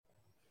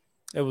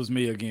It was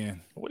me again.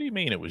 What do you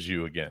mean it was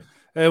you again?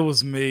 It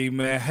was me,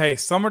 man. Hey,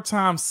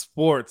 summertime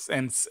sports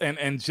and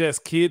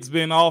just kids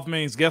being off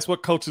means guess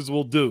what coaches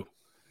will do?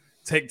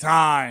 Take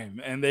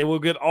time, and they will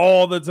get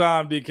all the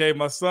time, DK.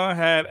 My son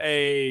had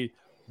a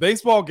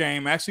baseball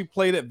game, actually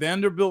played at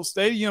Vanderbilt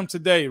Stadium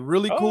today.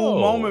 Really cool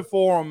moment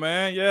for him,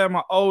 man. Yeah,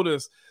 my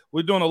oldest.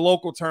 We're doing a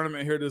local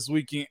tournament here this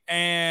weekend,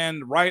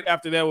 and right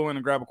after that, we went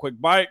and grab a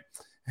quick bite.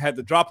 Had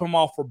to drop him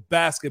off for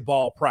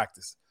basketball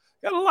practice.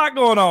 Got a lot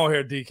going on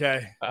here,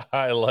 DK.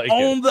 I like it.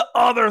 On the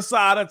other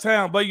side of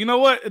town. But you know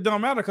what? It don't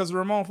matter because the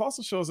Ramon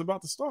Foster Show is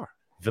about to start.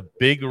 The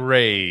big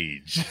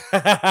rage is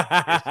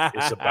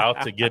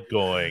about to get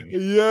going.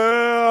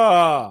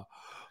 Yeah.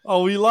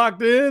 Oh, we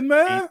locked in,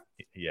 man?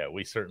 Yeah,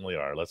 we certainly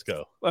are. Let's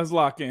go. Let's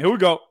lock in. Here we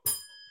go.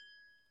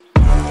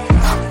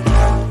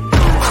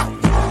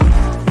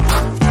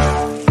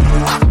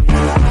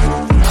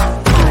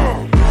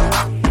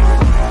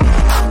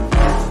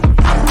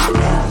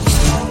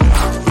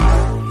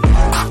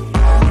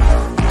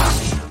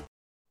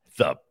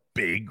 The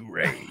big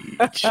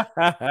rage.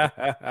 I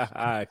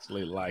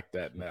actually like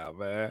that now,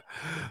 man.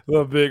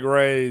 The big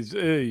rage.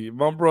 Hey,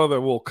 my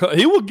brother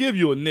he will give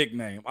you a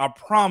nickname. I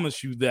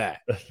promise you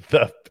that.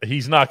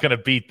 He's not going to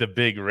beat the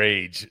big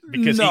rage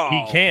because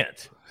he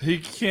can't. He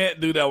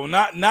can't do that one.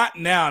 Not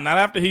now. Not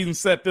after he's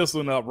set this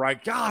one up,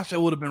 right? Gosh, it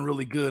would have been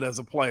really good as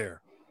a player.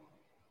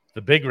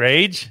 The big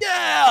rage?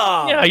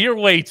 Yeah. Yeah, you're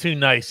way too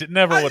nice. It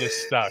never would have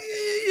stuck.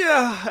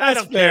 Yeah, I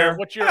don't care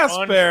what your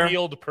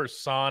on-field fair.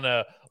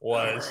 persona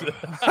was.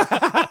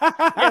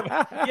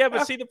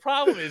 but see, the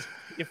problem is,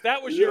 if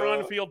that was your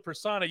on-field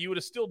persona, you would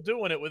have still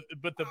doing it with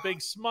the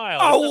big smile.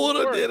 I would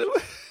have did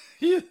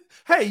it.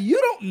 Hey, you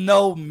don't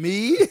know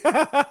me.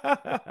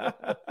 I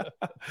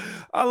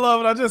love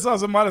it. I just saw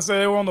somebody say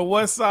they were on the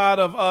west side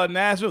of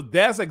Nashville.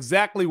 That's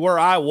exactly where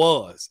I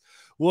was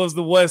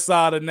the west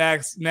side of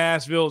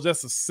Nashville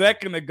just a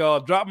second ago. I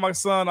dropped my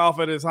son off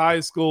at his high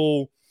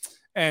school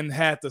and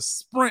had to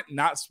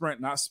not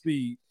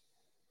speed.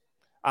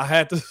 I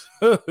had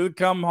to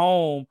come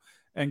home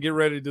and get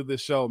ready to do this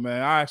show,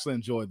 man. I actually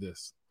enjoyed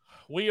this.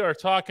 We are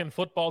talking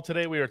football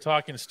today. We are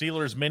talking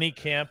Steelers mini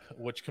camp,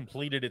 which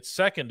completed its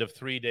second of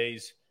 3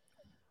 days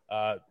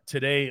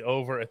today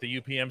over at the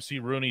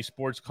UPMC Rooney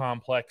Sports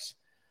Complex.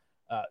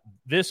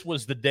 This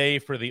was the day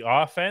for the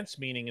offense,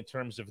 meaning in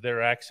terms of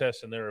their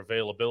access and their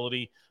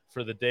availability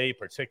for the day,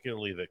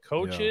 particularly the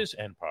coaches,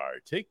 and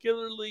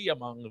particularly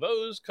among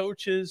those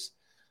coaches,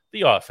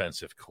 the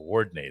offensive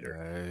coordinator.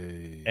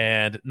 Hey.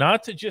 And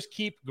not to just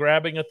keep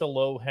grabbing at the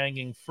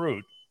low-hanging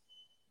fruit,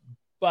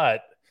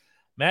 but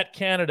Matt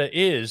Canada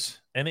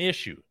is an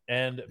issue.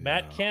 And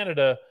Matt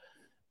Canada,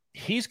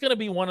 he's going to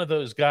be one of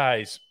those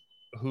guys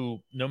who,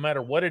 no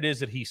matter what it is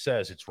that he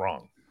says, it's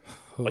wrong.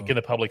 Like in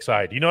the public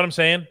side. You know what I'm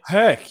saying?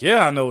 Heck,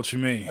 yeah, I know what you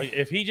mean.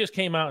 If he just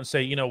came out and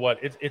say, you know what,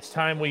 it's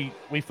time we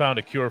found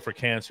a cure for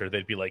cancer,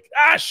 they'd be like,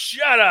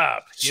 shut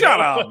up. Shut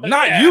up.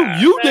 Not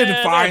you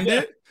didn't find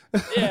it.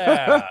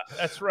 Yeah,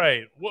 that's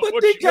right. What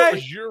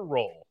was your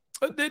role?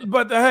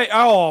 But hey,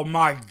 oh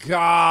my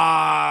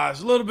gosh.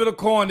 A little bit of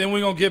corn, then we're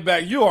going to get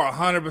back. You are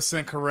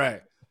 100%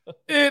 correct.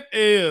 It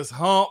is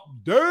hump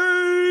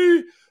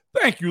day.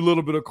 Thank you,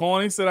 little bit of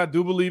corn. He said, I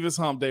do believe it's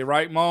hump day,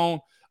 right, Moan?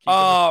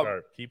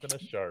 Keeping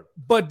us sharp.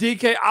 But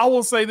DK, I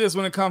will say this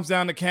when it comes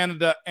down to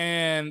Canada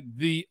and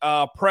the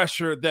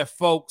pressure that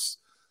folks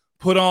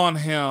put on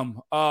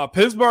him.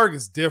 Pittsburgh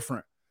is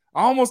different.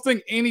 I almost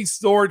think any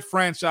storied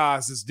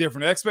franchise is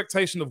different. The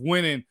expectation of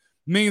winning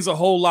means a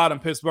whole lot in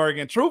Pittsburgh.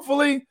 And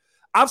truthfully,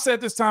 I've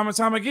said this time and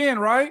time again,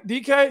 right,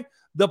 DK?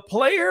 The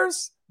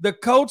players, the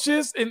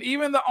coaches, and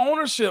even the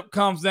ownership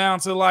comes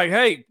down to like,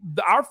 hey,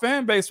 our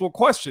fan base will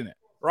question it,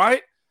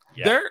 right?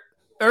 Yeah.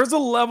 There's a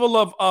level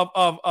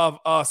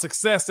of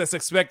success that's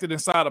expected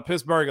inside of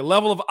Pittsburgh, a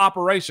level of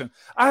operation.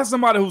 I had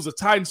somebody who's a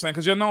Titans fan,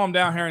 because you know I'm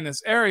down here in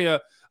this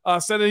area,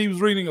 said that he was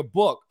reading a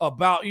book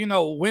about,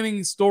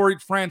 winning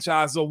storied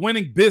franchises or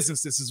winning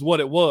businesses is what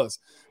it was.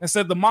 And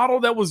said the model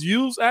that was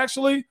used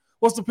actually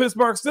was the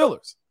Pittsburgh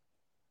Steelers.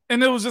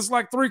 And it was just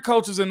like three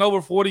coaches in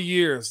over 40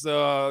 years.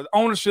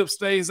 Ownership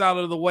stays out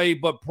of the way,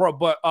 but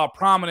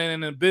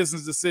prominent in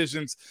business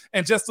decisions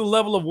and just the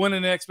level of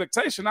winning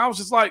expectation. I was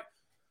just like,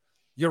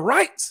 you're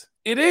right.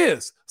 It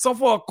is. So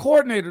for a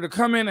coordinator to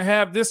come in and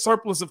have this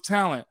surplus of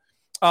talent,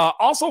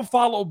 also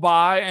followed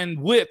by and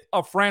with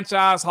a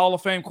franchise Hall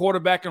of Fame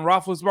quarterback in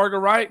Roethlisberger,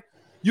 right?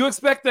 You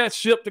expect that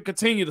ship to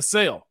continue to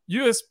sail.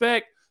 You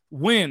expect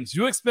wins.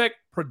 You expect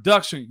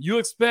production. You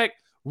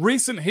expect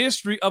recent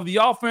history of the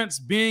offense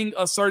being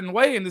a certain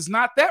way, and it's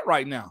not that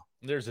right now.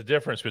 There's a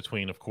difference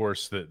between, of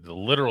course, the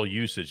literal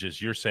usage,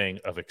 as you're saying,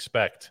 of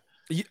expect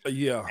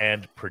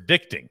and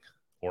predicting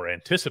or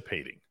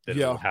anticipating that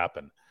it will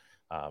happen.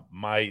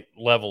 My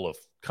level of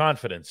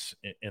confidence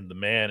in the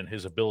man and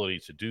his ability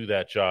to do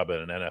that job at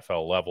an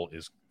NFL level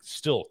is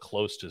still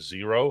close to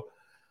zero.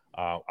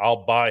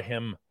 I'll buy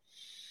him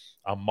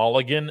a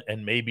mulligan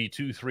and maybe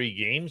 2-3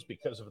 games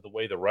because of the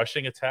way the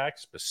rushing attack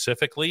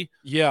specifically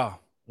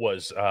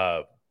was,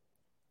 the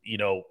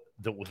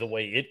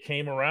way it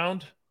came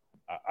around.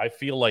 I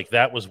feel like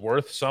that was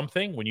worth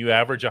something when you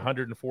average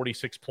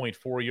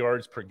 146.4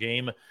 yards per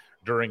game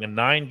during a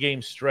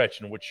 9-game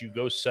stretch in which you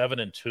go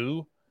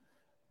 7-2.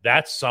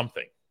 That's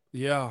something.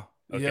 Yeah.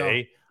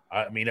 Okay.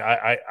 Yeah. I mean,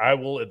 I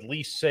will at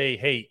least say,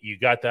 hey, you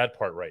got that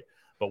part right.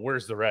 But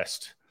where's the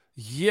rest?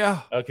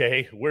 Yeah.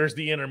 Okay. Where's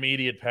the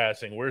intermediate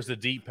passing? Where's the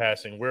deep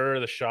passing? Where are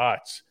the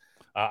shots?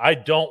 I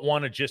don't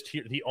want to just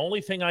hear. The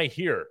only thing I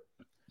hear,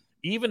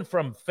 even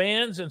from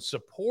fans and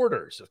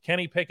supporters of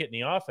Kenny Pickett in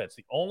the offense,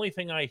 the only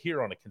thing I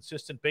hear on a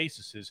consistent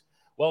basis is,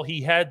 well,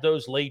 he had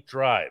those late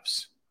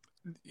drives.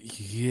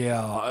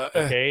 Yeah.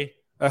 Okay.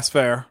 That's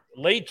fair.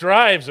 Late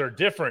drives are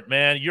different,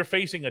 man. You're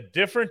facing a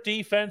different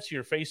defense.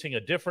 You're facing a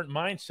different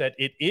mindset.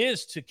 It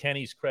is to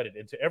Kenny's credit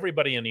and to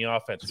everybody in the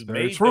offense who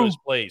made those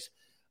plays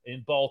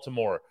in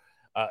Baltimore,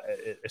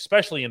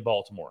 especially in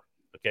Baltimore.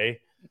 Okay.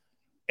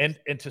 And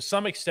to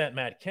some extent,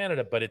 Matt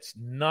Canada, but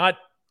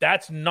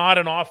that's not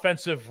an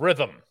offensive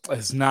rhythm.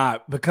 It's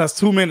not, because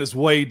 2 minutes is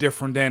way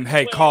different than,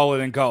 hey, call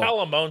it and go.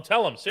 Tell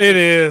him. Seriously. It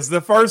is.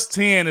 The first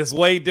 10 is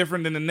way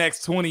different than the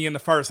next 20 in the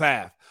first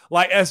half.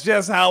 Like, that's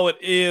just how it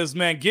is,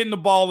 man. Getting the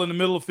ball in the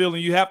middle of the field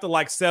and you have to,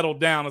 like, settle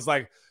down. It's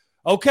like,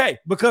 okay,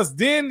 because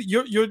then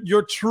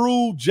your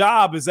true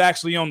job is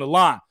actually on the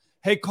line.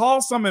 Hey, call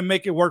some and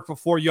make it work for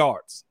 4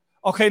 yards.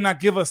 Okay, now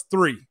give us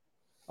 3.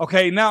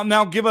 Okay,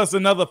 now give us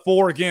another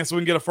 4 again so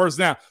we can get a first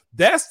down.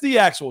 That's the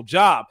actual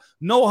job.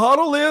 No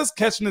huddle is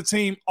catching the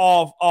team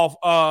off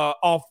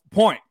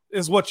point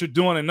is what you're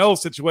doing in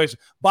those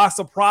situations, by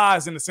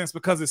surprise in a sense,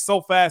 because it's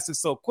so fast, it's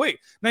so quick.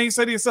 Now you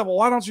say to yourself, well,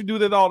 why don't you do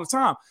that all the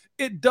time?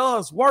 It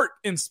does work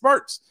in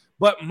spurts.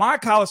 But my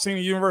college team,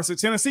 the University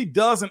of Tennessee,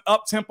 does an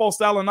up-tempo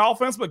style in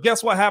offense. But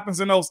guess what happens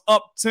in those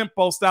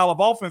up-tempo style of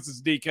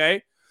offenses,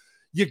 DK?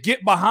 You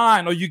get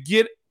behind, or you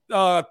get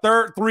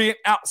third, 3 and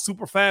out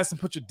super fast and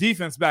put your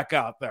defense back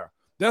out there.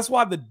 That's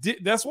why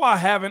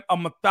having a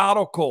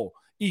methodical,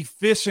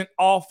 efficient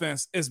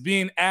offense is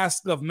being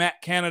asked of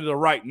Matt Canada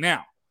right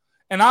now.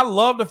 And I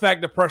love the fact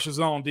that pressure's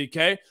on,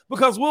 DK,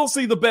 because we'll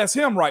see the best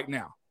him right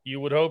now. You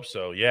would hope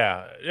so,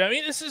 yeah. I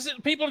mean,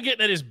 people are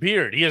getting at his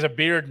beard. He has a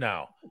beard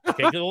now.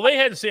 Okay, well, they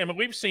hadn't seen him.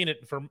 We've seen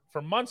it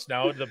for months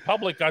now. The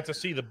public got to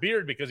see the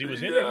beard because he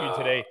was interviewed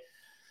today.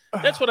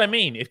 That's what I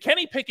mean. If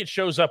Kenny Pickett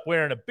shows up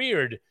wearing a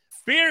beard,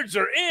 beards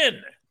are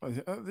in.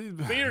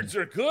 Beards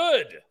are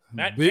good.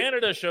 Matt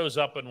Canada shows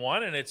up in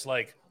one, and it's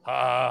like,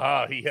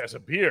 he has a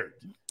beard.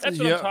 That's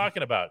what I'm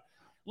talking about.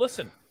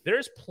 Listen,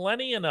 there's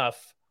plenty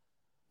enough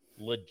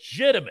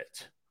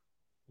legitimate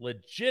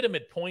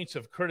points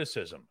of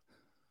criticism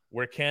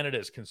where Canada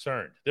is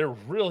concerned. There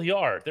really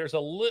are. There's a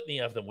litany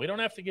of them. We don't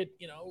have to get,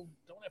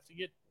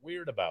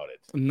 weird about it.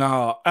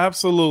 No,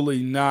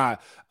 absolutely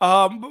not.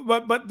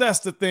 But that's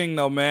the thing,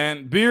 though,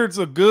 man. Beards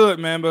are good,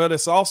 man, but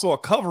it's also a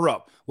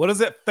cover-up. What does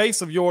that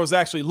face of yours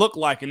actually look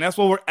like? And that's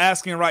what we're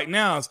asking right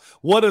now is,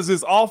 what does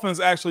this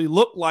offense actually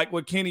look like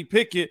with Kenny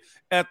Pickett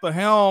at the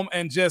helm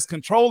and just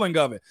controlling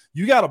of it?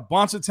 You got a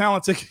bunch of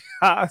talented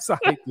guys. I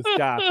hate this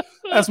guy.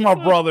 That's my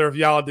brother, if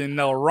y'all didn't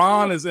know.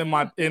 Ron is in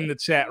the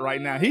chat right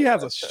now. He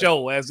has a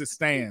show as it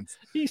stands.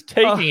 He's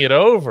taking it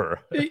over.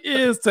 He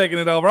is taking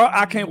it over.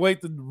 I can't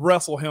wait to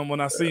wrestle him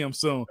when I see him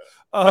soon.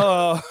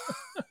 But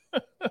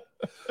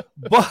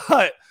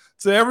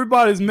to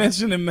everybody's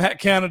mentioning Matt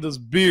Canada's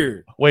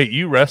beard. Wait,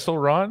 you wrestle,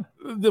 Ron?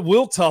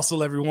 We'll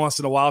tussle every once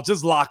in a while.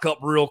 Just lock up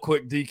real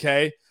quick,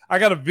 DK. I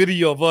got a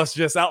video of us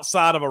just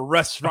outside of a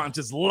restaurant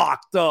just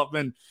locked up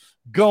and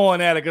going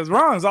at it, because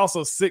Ron's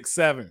also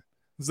 6'7",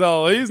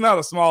 so he's not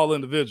a small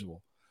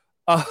individual.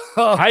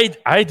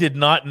 I did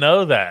not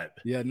know that.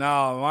 Yeah, no,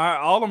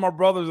 all of my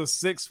brothers are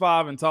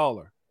 6'5" and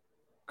taller.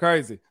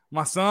 Crazy.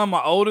 My son,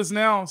 my oldest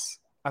now,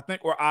 I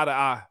think we're eye to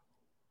eye.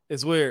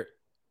 It's weird.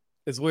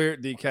 It's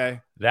weird, DK.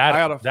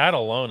 That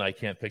alone I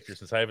can't picture,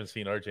 since I haven't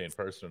seen RJ in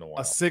person in a while.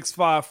 A 6'5",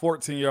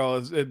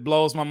 14-year-old. It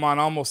blows my mind.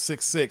 Almost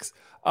 6'6".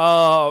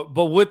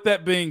 But with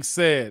that being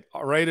said,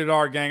 rated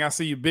R gang, I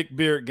see you, big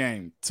beard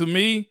gang. To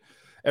me,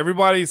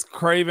 everybody's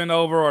craving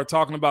over or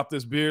talking about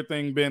this beard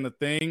thing being a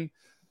thing.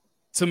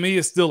 To me,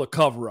 it's still a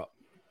cover-up.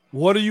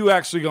 What are you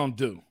actually going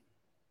to do?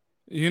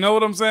 You know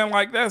what I'm saying?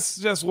 Like, that's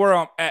just where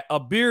I'm at. A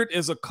beard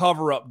is a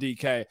cover-up,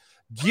 DK.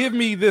 Give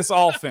me this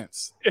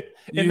offense.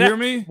 You hear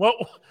me? What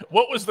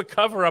was the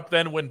cover-up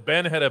then when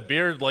Ben had a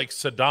beard like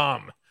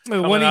Saddam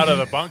coming out of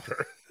the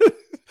bunker?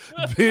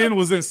 Ben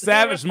was in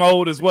savage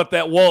mode is what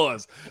that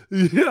was.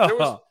 Yeah.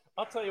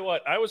 I'll tell you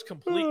what, I was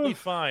completely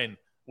fine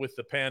with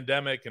the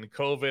pandemic and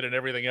COVID and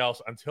everything else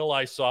until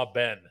I saw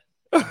Ben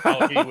and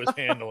how he was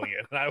handling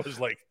it. And I was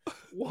like,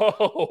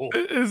 whoa.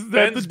 Is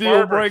that Ben's the deal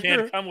barber breaker?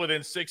 can't come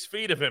within 6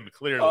 feet of him,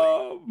 clearly.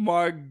 Oh,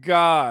 my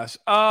gosh.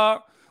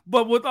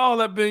 But with all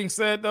that being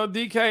said, though,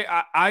 DK,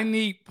 I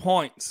need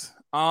points.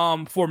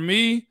 For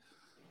me,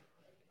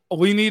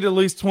 we need at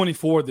least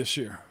 24 this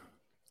year.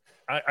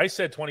 I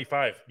said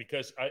 25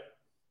 because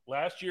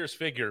last year's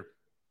figure,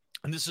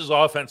 and this is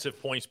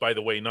offensive points, by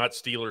the way, not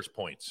Steelers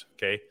points,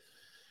 okay?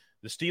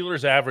 The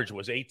Steelers' average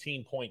was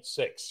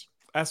 18.6.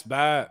 That's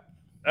bad.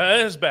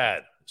 That is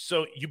bad.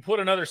 So you put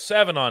another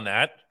 7 on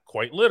that,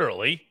 quite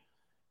literally,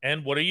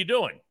 And what are you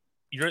doing?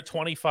 You're at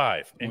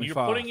 25, and you're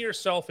putting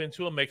yourself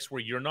into a mix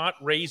where you're not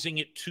raising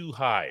it too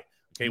high.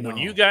 Okay, when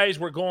you guys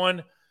were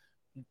going,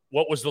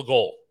 what was the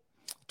goal?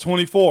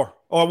 24.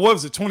 Or what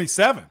was it,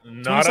 27?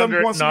 Not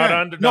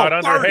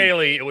under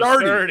Haley. It was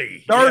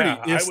 30. 30.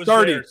 Yeah, it's I was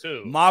 30. there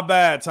too. My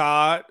bad,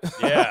 Todd.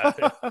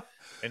 Yeah.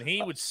 And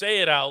he would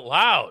say it out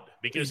loud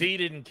because he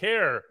didn't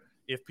care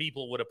if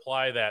people would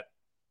apply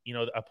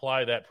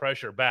that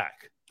pressure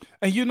back.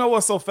 And you know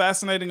what's so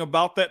fascinating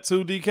about that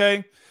too,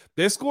 DK?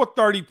 They scored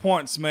 30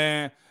 points,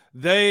 man.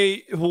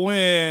 They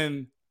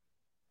win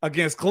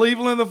against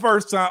Cleveland the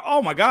first time.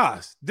 Oh, my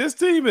gosh. This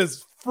team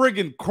is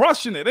friggin'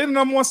 crushing it. They're the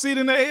number one seed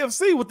in the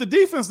AFC with the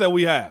defense that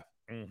we have.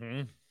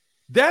 Mm-hmm.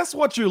 That's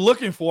what you're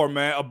looking for,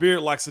 man. A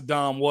beard like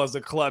Saddam was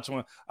a clutch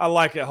one. I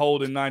like it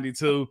holding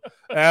 92.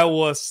 That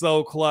was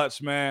so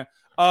clutch, man.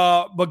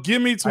 But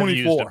give me 24. I've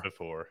used it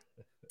before.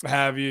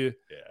 Have you?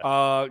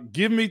 Yeah.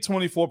 Give me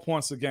 24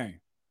 points a game.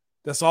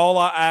 That's all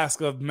I ask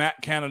of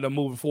Matt Canada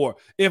moving forward.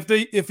 If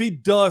he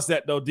does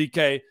that, though,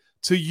 DK,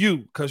 to you,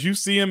 because you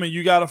see him and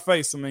you got to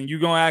face him and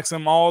you're going to ask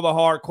him all the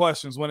hard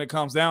questions when it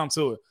comes down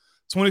to it.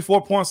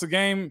 24 points a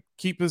game,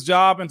 keep his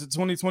job into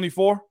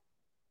 2024?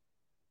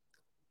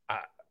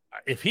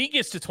 If he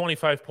gets to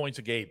 25 points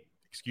a game,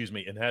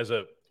 and has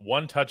a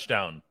 1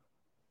 touchdown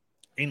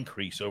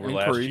increase over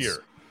last year,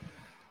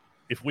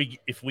 if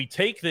we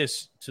take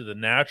this to the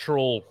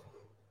natural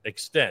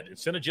extent,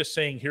 instead of just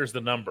saying, here's the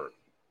number,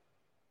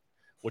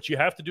 what you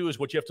have to do is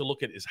what you have to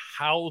look at is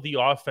how the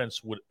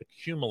offense would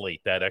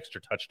accumulate that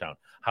extra touchdown.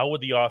 How would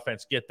the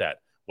offense get that?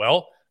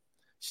 Well,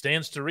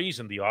 stands to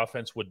reason the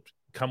offense would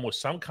come with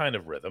some kind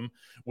of rhythm,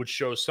 would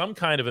show some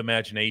kind of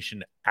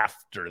imagination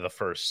after the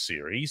first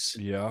series.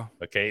 Yeah.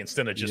 Okay.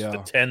 Instead of just the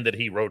 10 that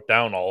he wrote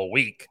down all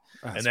week.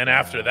 That's and then bad.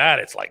 After that,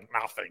 it's like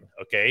nothing.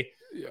 Okay.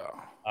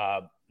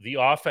 Yeah. The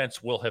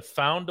offense will have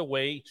found a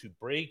way to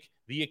break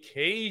the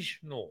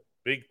occasional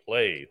big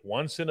play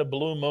once in a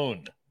blue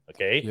moon.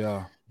 Okay.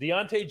 Yeah.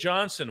 Deontay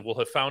Johnson will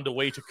have found a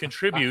way to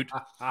contribute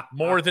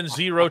more than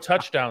 0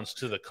 touchdowns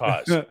to the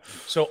cause.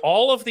 So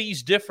all of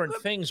these different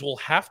things will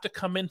have to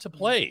come into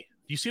play.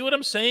 Do you see what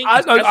I'm saying?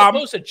 As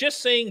opposed to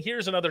just saying,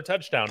 here's another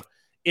touchdown.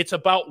 It's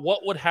about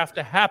what would have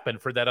to happen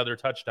for that other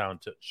touchdown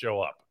to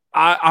show up.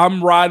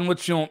 I'm riding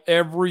with you on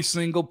every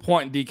single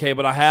point, DK,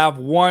 but I have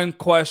one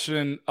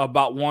question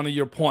about one of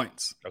your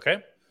points.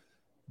 Okay.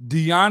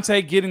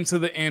 Deontay getting to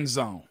the end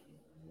zone.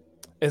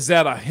 Is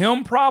that a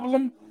him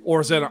problem? Or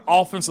is that an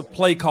offensive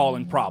play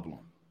calling problem?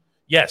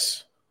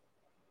 Yes.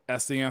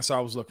 That's the answer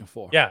I was looking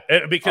for. Yeah,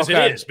 because it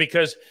is.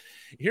 Because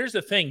here's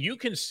the thing. You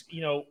can,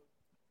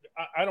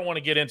 I don't want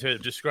to get into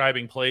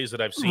describing plays that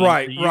I've seen.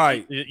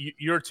 Right.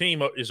 Your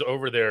team is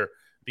over there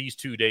these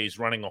 2 days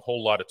running a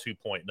whole lot of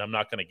 2-point, and I'm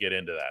not going to get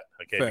into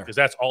that, okay? Fair. Because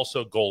that's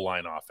also goal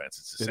line offense.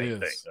 It's the same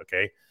thing,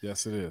 okay?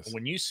 Yes, it is.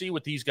 When you see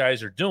what these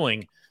guys are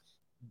doing,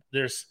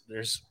 there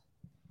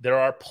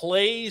are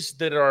plays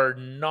that are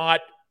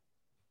not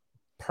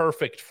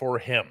perfect for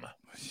him.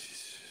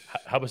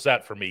 How was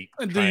that for me?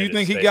 Do you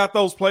think he got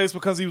those plays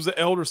because he was an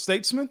elder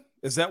statesman?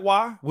 Is that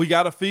why we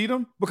got to feed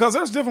him? Because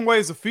there's different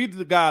ways to feed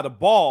the guy the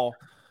ball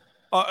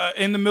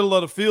in the middle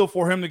of the field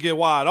for him to get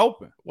wide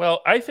open.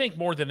 Well, I think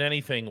more than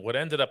anything, what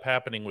ended up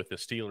happening with the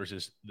Steelers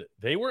is that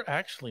they were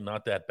actually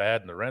not that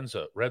bad in the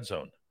red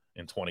zone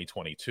in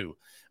 2022.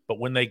 But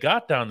when they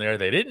got down there,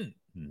 they didn't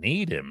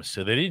need him,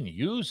 so they didn't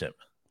use him.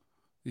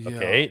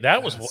 Okay,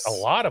 that was a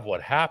lot of what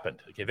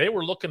happened. Okay, they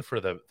were looking for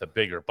the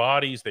bigger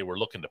bodies. They were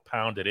looking to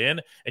pound it in.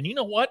 And you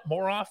know what?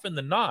 More often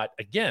than not,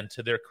 again,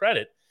 to their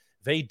credit,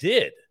 they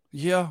did.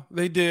 Yeah,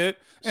 they did.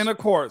 And of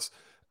course,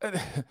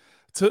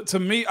 to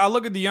me, I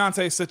look at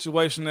Deontay's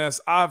situation as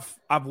I've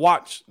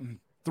watched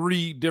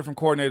 3 different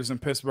coordinators in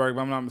Pittsburgh,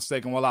 if I'm not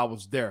mistaken, while I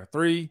was there.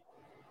 3,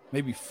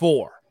 maybe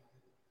 4.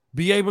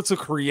 Be able to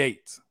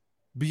create.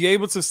 Be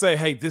able to say,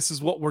 hey, this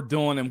is what we're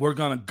doing, and we're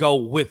going to go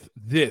with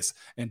this.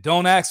 And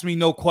don't ask me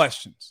no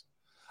questions.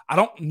 I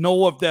don't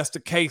know if that's the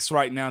case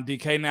right now,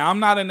 DK. Now, I'm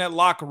not in that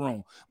locker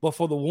room, but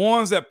for the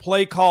ones that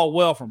play call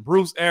well, from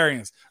Bruce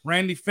Arians,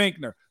 Randy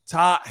Finkner,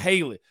 Todd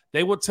Haley,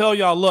 they will tell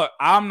y'all, look,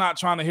 I'm not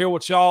trying to hear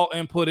what y'all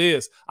input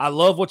is. I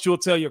love what you'll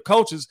tell your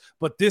coaches,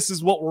 but this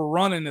is what we're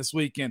running this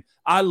weekend.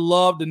 I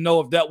love to know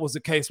if that was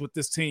the case with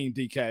this team,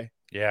 DK.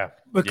 Yeah.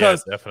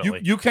 Because definitely.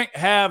 You can't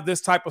have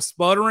this type of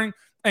sputtering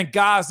and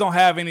guys don't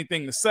have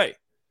anything to say,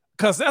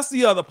 because that's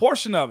the other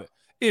portion of it.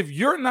 If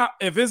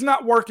it's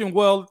not working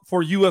well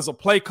for you as a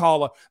play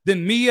caller,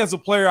 then me as a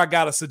player, I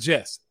got to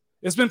suggest.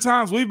 It's been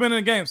times we've been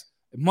in games,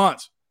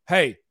 Munch,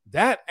 hey,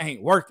 that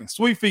ain't working.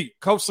 Sweet Feet,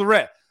 Coach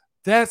Surratt,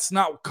 that's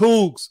not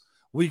Cougs.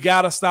 We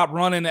got to stop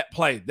running that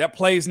play. That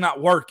play's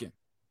not working.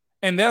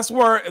 And that's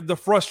where the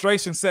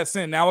frustration sets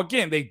in. Now,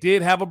 again, they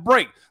did have a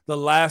break the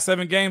last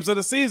 7 games of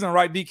the season,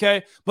 right,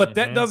 DK? But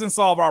that doesn't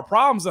solve our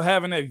problems of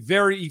having a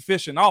very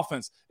efficient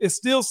offense. It's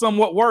still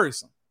somewhat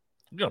worrisome.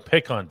 I'm going to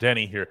pick on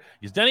Denny here.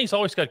 Because Denny's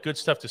always got good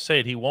stuff to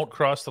say. He won't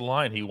cross the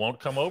line. He won't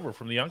come over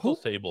from the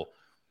uncle's table.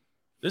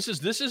 This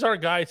is our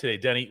guy today,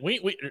 Denny.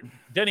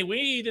 Denny, we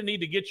either need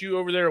to get you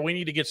over there, or we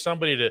need to get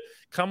somebody to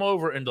come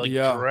over and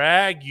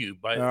drag you.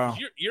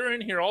 You're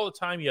in here all the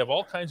time. You have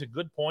all kinds of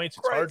good points.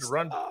 It's hard to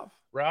run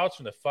routes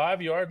from the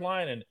 5-yard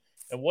line, and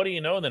what do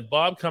you know? And then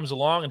Bob comes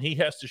along and he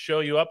has to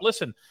show you up.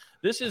 Listen,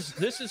 this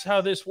is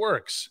how this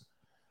works.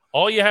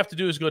 All you have to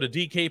do is go to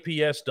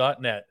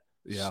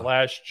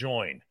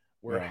dkps.net/join.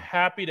 We're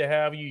happy to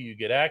have you. You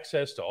get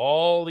access to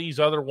all these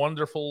other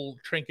wonderful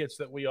trinkets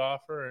that we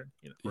offer.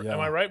 Am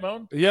I right,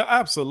 Moan? Yeah,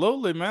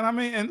 absolutely, man. I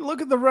mean, and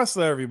look at the rest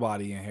of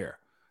everybody in here.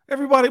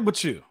 Everybody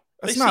but you.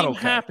 That's not okay.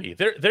 Happy.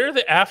 They're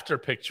the after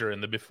picture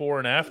and the before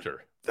and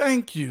after.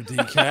 Thank you,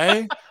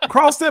 DK.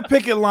 Cross that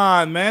picket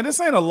line, man. This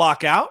ain't a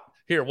lockout.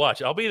 Here,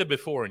 watch. I'll be the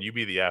before and you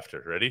be the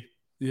after. Ready?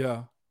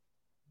 Yeah.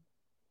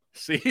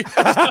 See? What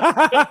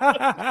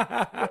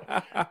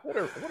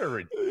a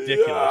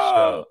ridiculous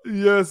show.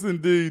 Yes,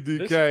 indeed,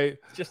 DK.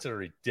 Just a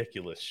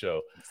ridiculous show.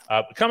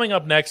 Coming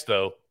up next,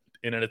 though,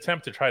 in an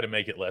attempt to try to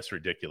make it less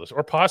ridiculous,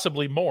 or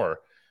possibly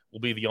more, will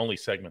be the only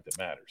segment that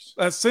matters.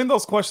 Send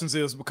those questions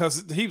is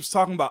because he was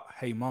talking about,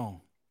 hey, Mom.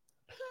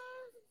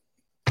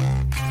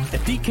 At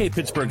DK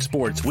Pittsburgh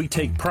Sports, we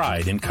take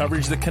pride in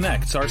coverage that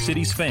connects our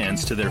city's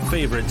fans to their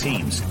favorite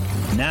teams.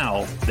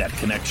 Now, that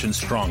connection's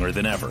stronger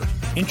than ever.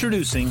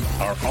 Introducing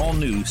our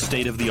all-new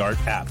state-of-the-art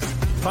app.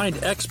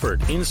 Find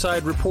expert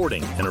inside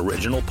reporting and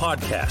original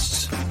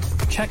podcasts.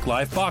 Check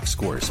live box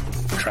scores.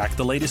 Track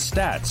the latest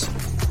stats.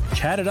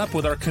 Chat it up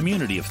with our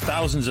community of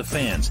thousands of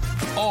fans,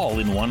 all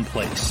in one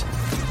place.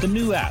 The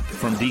new app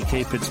from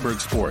DK Pittsburgh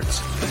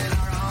Sports.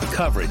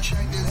 Coverage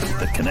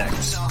that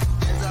connects.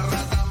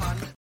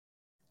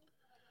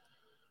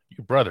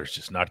 Your brother's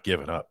just not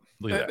giving up.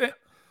 Look at that.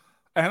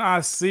 And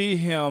I see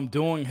him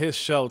doing his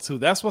show, too.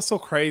 That's what's so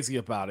crazy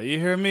about it. You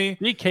hear me?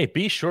 DK,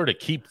 be sure to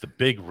keep the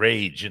big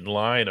rage in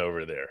line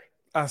over there.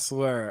 I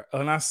swear.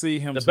 And I see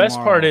him The best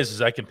part is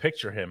I can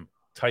picture him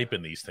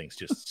typing these things,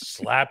 just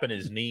slapping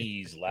his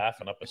knees,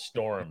 laughing up a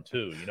storm,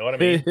 too. You know what I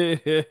mean?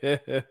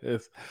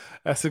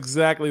 That's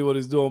exactly what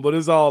he's doing. But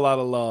it's all out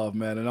of love,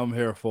 man, and I'm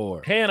here for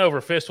it. Hand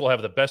over fist will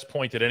have the best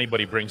point that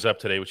anybody brings up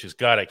today, which is,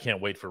 God, I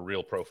can't wait for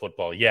real pro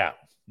football. Yeah,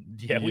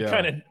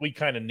 we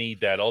kind of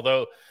need that.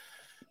 Although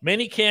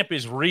minicamp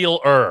is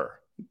real-er.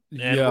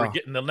 And we're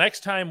getting the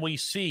next time we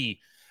see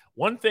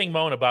one thing,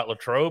 Moan, about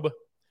Latrobe,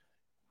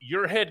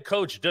 your head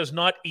coach does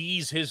not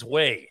ease his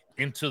way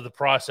into the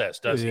process,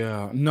 does he?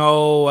 Yeah,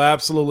 no,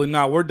 absolutely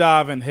not. We're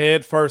diving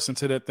head first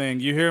into that thing.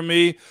 You hear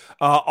me?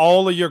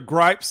 All of your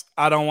gripes,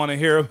 I don't want to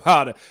hear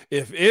about it.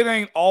 If it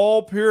ain't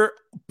all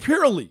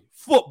purely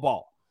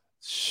football,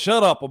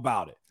 shut up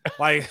about it.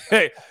 Like,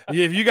 hey,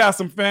 if you got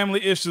some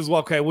family issues,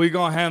 okay, we're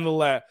going to handle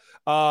that.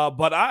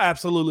 But I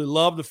absolutely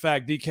love the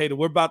fact, DK, that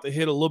we're about to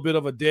hit a little bit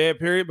of a dead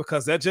period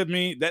because that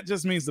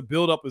just means the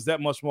buildup is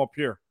that much more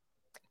pure.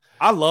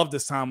 I love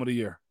this time of the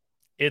year.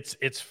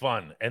 It's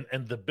fun,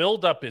 and the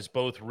buildup is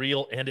both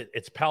real and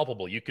it's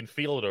palpable. You can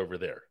feel it over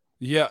there.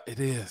 Yeah, it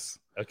is.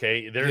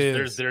 Okay,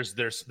 there's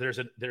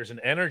an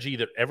energy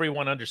that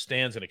everyone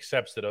understands and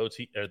accepts that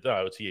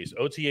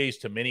OTAs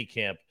to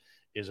minicamp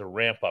is a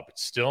ramp up.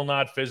 It's still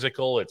not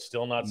physical. It's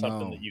still not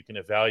something that you can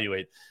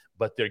evaluate,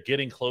 but they're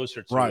getting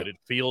closer to it. It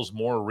feels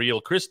more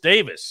real. Chris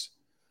Davis,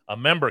 a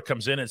member,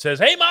 comes in and says,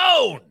 "Hey,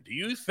 Moan, do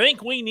you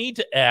think we need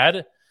to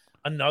add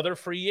another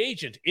free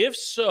agent? If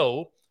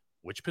so,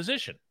 which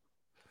position?"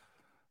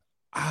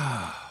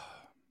 I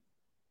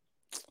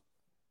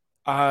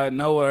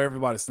know what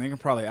everybody's thinking.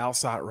 Probably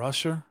outside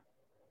rusher.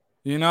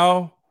 You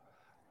know,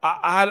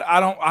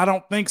 I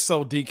don't think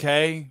so,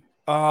 DK.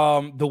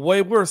 The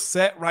way we're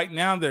set right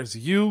now, there's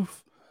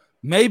youth,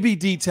 maybe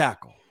D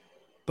tackle,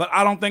 but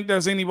I don't think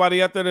there's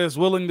anybody out there that is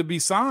willing to be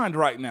signed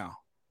right now.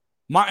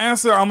 My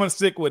answer, I'm going to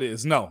stick with,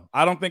 is no.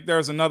 I don't think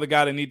there's another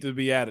guy that needs to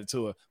be added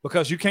to it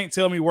because you can't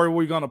tell me where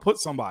we're going to put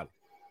somebody.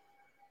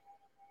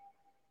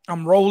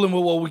 I'm rolling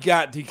with what we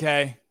got,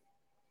 DK.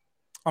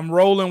 I'm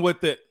rolling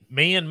with it.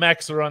 Me and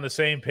Mex are on the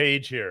same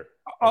page here.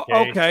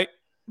 Okay.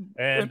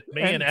 And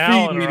me and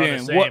Alan are on the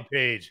same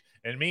page.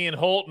 And me and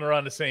Holton are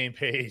on the same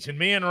page. And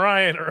me and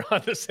Ryan are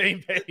on the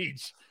same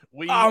page.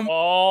 We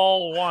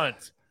all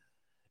want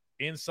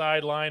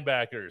inside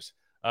linebackers.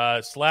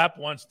 Slap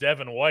wants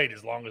Devin White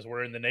as long as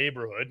we're in the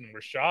neighborhood and we're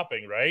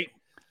shopping, right?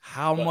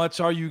 How much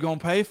are you going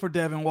to pay for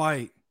Devin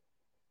White?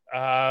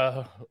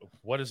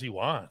 What does he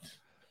want?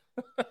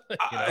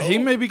 He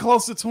may be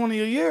close to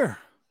 20 a year.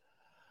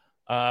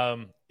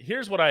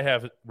 Here's what I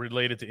have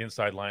related to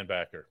inside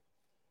linebacker.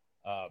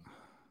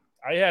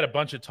 I had a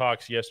bunch of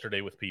talks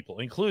yesterday with people,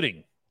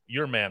 including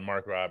your man,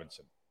 Mark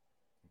Robinson.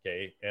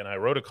 Okay. And I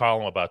wrote a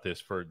column about this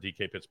for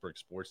DK Pittsburgh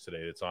Sports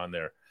today. That's on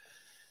there.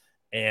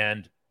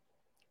 And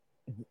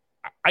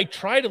I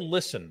try to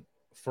listen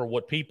for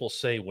what people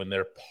say when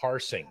they're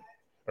parsing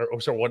or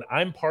when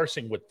I'm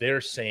parsing what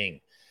they're saying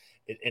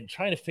and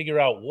trying to figure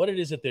out what it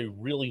is that they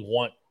really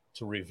want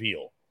to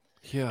reveal.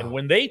 Yeah. And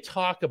when they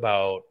talk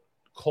about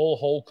Cole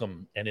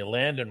Holcomb and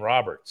Elandon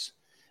Roberts,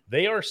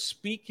 they are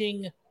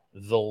speaking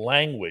the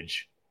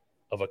language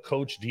of a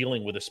coach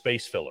dealing with a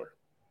space filler.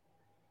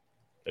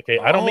 Okay,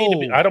 I don't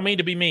mean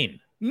to be mean.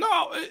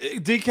 No,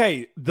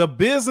 DK, the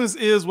business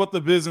is what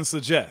the business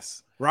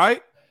suggests,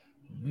 right?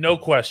 No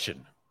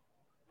question.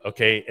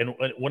 Okay, and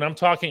when I'm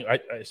talking,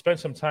 I spent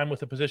some time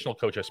with the positional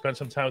coach. I spent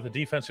some time with the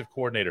defensive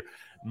coordinator,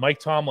 Mike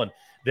Tomlin.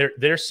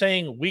 They're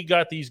saying we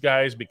got these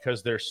guys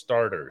because they're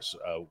starters.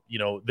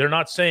 They're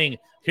not saying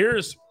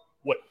here's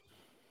what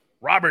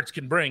Roberts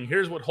can bring.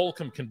 Here's what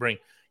Holcomb can bring.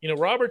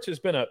 Roberts has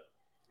been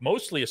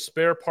mostly a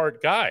spare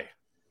part guy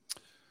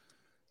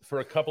for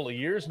a couple of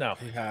years now.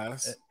 He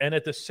has. And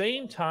at the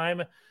same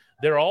time,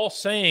 they're all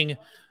saying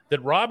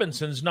that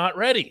Robinson's not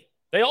ready.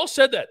 They all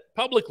said that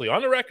publicly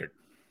on the record.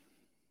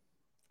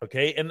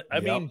 Okay, and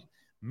I mean,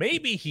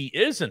 maybe he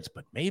isn't,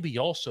 but maybe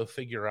also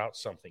figure out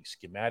something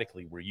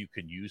schematically where you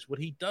can use what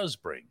he does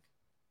bring.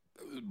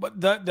 But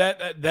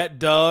that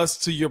does,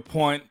 to your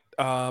point,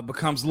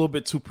 becomes a little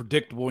bit too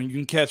predictable, and you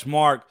can catch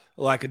Mark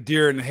like a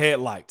deer in the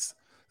headlights.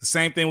 The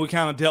same thing we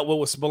kind of dealt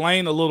with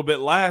Spillane a little bit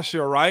last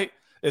year, right?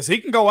 Is he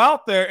can go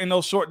out there in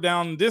those short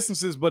down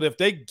distances, but if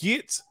they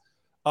get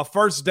a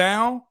first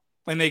down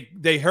and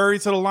they hurry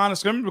to the line of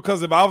scrimmage,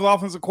 because if I was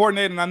offensive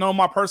coordinator and I know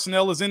my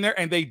personnel is in there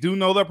and they do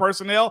know their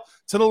personnel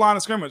to the line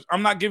of scrimmage,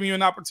 I'm not giving you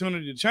an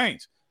opportunity to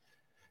change.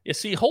 You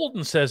see,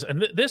 Holden says,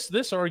 and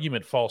this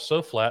argument falls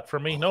so flat for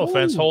me. No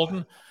offense,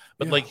 Holden.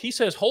 But he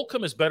says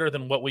Holcomb is better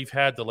than what we've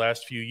had the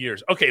last few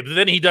years. Okay, but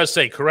then he does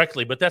say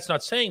correctly, but that's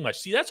not saying much.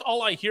 See, that's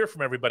all I hear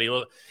from everybody.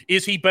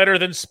 Is he better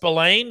than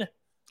Spillane?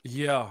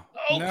 Yeah.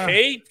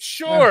 Okay,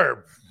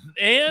 sure.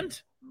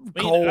 And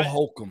Cole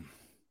Holcomb.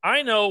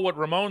 I know what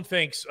Ramon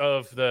thinks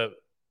of the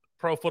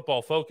Pro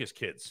Football Focus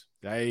kids.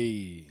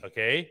 Hey.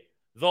 Okay?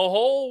 The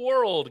whole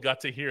world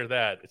got to hear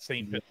that at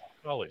St. Vincent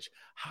College.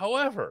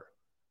 However,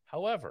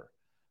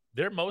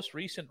 their most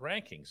recent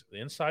rankings,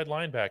 the inside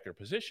linebacker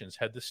positions,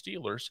 had the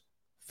Steelers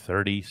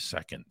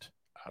 32nd.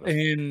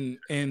 In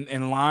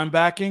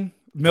linebacking?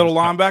 Middle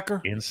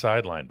linebacker?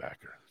 Inside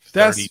linebacker. 32.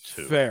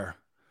 That's fair.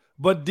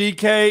 But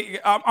DK,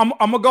 I'm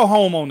going to go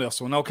home on this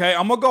one, okay?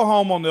 I'm going to go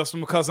home on this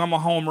one because I'm a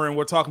homer and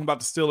we're talking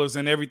about the Steelers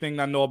and everything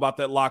I know about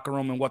that locker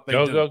room and what they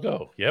do.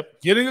 Go.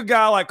 Yep. Getting a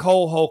guy like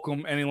Cole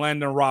Holcomb and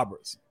Elandon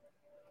Roberts,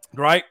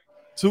 right?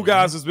 Two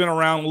guys that's been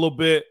around a little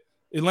bit.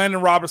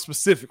 Elandon Roberts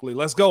specifically.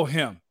 Let's go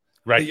him.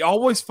 Right. They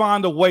always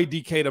find a way,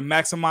 DK, to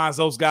maximize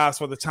those guys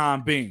for the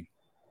time being.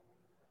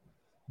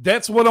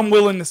 That's what I'm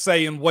willing to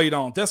say and wait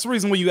on. That's the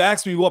reason when you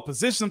ask me what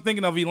position I'm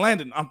thinking of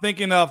Elandon, I'm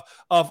thinking of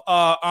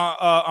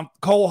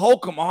Cole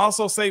Holcomb. I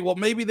also say, well,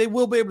 maybe they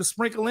will be able to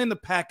sprinkle in the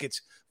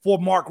package for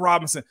Mark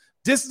Robinson.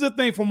 This is the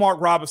thing for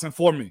Mark Robinson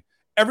for me.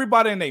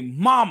 Everybody and their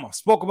mama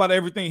spoke about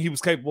everything he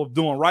was capable of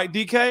doing, right,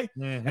 DK?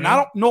 Mm-hmm. And I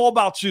don't know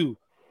about you,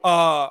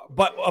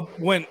 but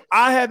when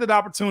I had the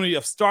opportunity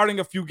of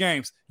starting a few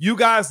games, you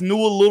guys knew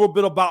a little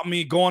bit about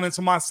me going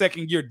into my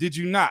second year, did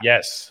you not?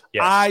 Yes.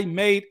 I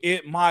made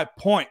it my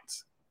point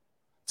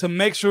to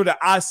make sure that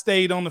I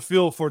stayed on the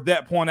field for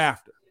that point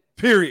after.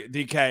 Period,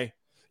 DK.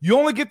 You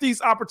only get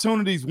these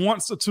opportunities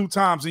once or two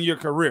times in your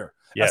career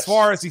as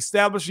far as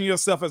establishing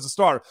yourself as a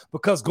starter.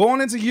 Because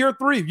going into year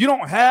 3, if you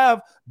don't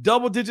have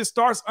double-digit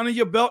starts under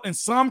your belt in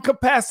some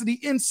capacity,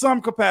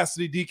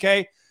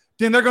 DK,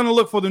 then they're going to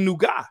look for the new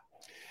guy.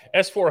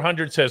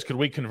 S400 says, could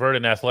we convert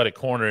an athletic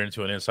corner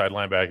into an inside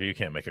linebacker? You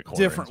can't make a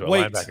corner into a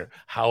linebacker.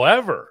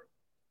 However,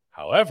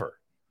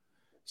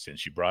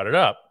 since you brought it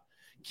up,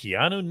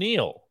 Keanu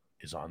Neal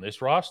is on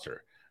this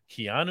roster.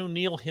 Keanu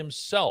Neal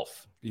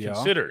himself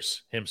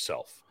considers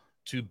himself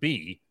to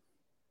be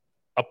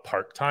a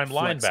part-time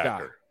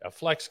linebacker, a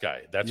flex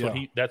guy.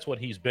 That's what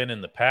he's been in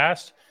the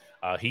past.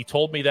 He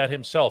told me that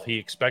himself. He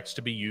expects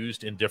to be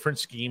used in different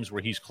schemes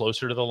where he's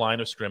closer to the line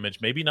of scrimmage,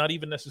 maybe not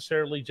even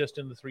necessarily just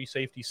in the 3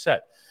 safety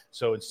set.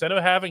 So instead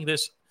of having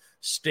this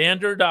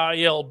standard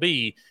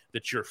ILB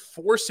that you're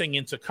forcing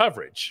into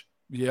coverage,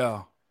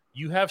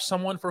 you have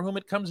someone for whom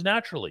it comes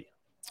naturally.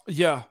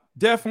 Yeah,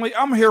 definitely.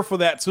 I'm here for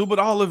that too, but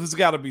all of it's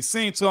got to be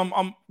seen. So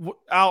I'm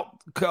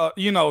out,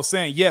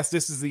 saying, yes,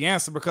 this is the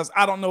answer because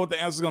I don't know what the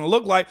answer is going to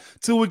look like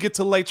till we get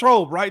to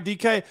Latrobe, right, DK?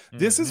 Mm-hmm.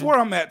 This is where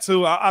I'm at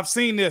too. I've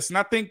seen this, and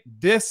I think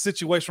this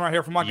situation right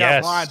here from my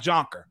guy, Ryan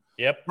Jonker.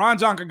 Yep. Ryan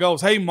Jonker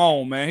goes, hey,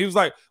 Moan, man. He was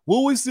like,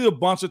 will we see a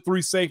bunch of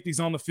 3 safeties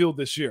on the field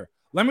this year?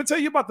 Let me tell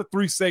you about the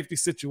 3 safety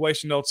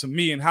situation, though, to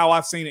me and how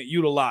I've seen it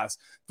utilized.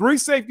 3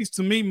 safeties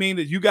to me mean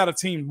that you got a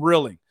team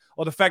reeling,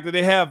 or the fact that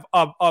they have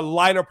a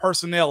lighter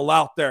personnel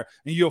out there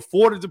and you're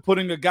afforded to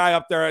putting a guy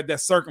up there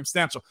that's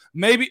circumstantial.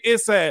 Maybe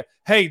it's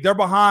hey, they're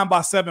behind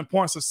by 7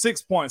 points or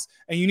 6 points,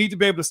 and you need to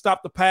be able to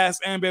stop the pass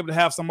and be able to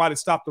have somebody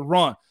stop the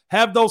run.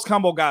 Have those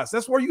combo guys.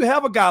 That's where you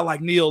have a guy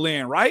like Neil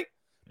in, right?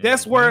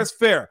 That's where it's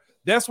fair.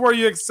 That's where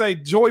you say,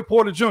 Joey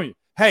Porter Jr.,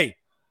 hey,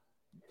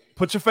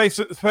 put your face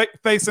in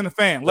the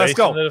fan. Let's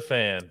go. Face in the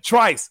fan.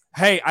 Trice,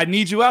 hey, I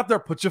need you out there.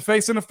 Put your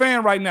face in the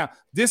fan right now.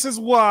 This is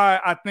why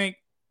I think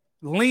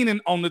leaning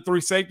on the 3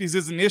 safeties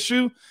is an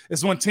issue,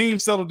 is when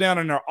teams settle down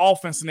in their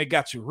offense and they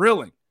got you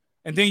reeling.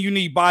 And then you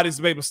need bodies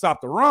to be able to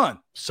stop the run.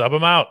 Sub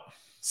them out.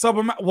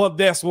 Well,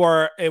 that's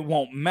where it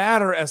won't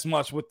matter as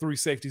much with 3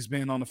 safeties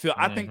being on the field.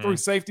 I think 3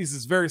 safeties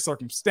is very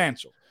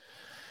circumstantial.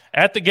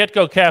 At the Get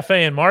Go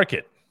Cafe and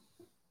Market,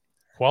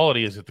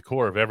 quality is at the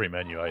core of every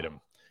menu item.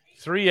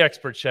 3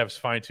 expert chefs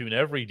fine-tune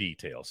every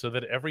detail so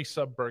that every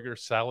sub burger,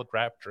 salad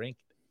wrap, drink,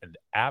 and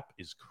app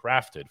is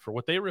crafted for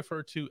what they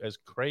refer to as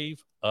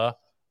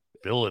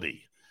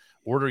crave-ability.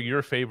 Order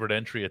your favorite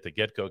entry at the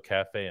Get Go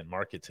Cafe and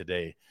Market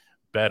today.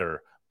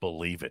 Better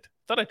believe it.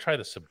 Thought I'd try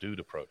the subdued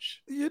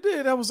approach. You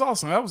did. That was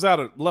awesome. That was out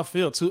of left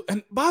field, too.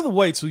 And by the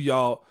way, too,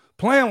 y'all,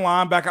 playing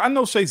linebacker, I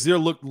know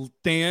Shazier looked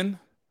thin.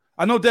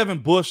 I know Devin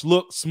Bush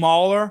looked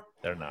smaller.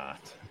 They're not.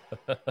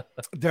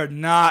 They're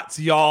not,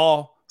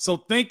 y'all. So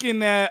thinking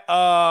that it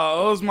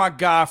was my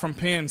guy from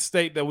Penn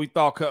State that we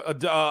thought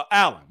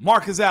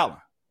Marcus Allen.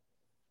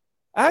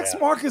 Ask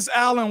Marcus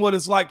Allen what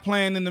it's like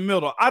playing in the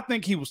middle. I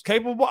think he was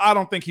capable. I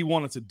don't think he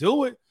wanted to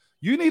do it.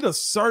 You need a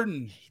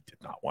certain. He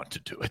did not want to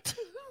do it.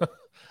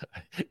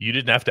 You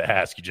didn't have to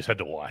ask. You just had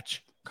to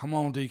watch. Come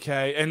on,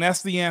 DK. And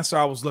that's the answer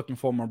I was looking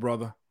for, my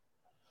brother.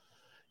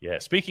 Yeah.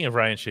 Speaking of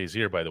Ryan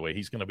Shazier, by the way,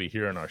 he's going to be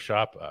here in our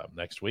shop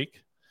next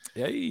week.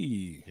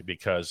 Yay.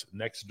 Because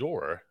next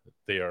door,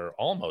 they are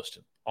almost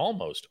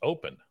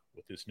open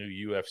with this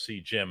new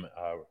UFC gym.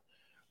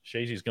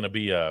 Shazier's going to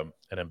be an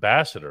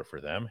ambassador for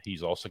them.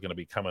 He's also going to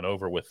be coming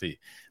over with the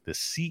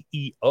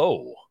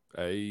CEO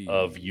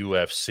of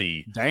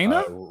UFC.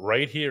 Dana?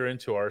 Right here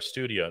into our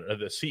studio.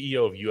 The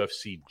CEO of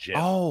UFC Gym.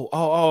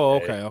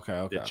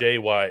 Okay. The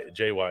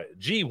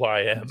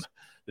GYM,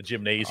 the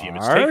gymnasium.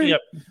 It's All taking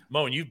up,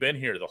 Moan, you've been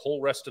here, the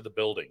whole rest of the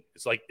building.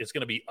 It's like, it's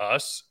going to be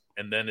us,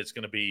 and then it's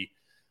going to be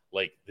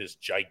like this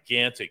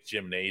gigantic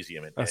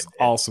gymnasium. That's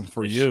awesome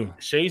for you.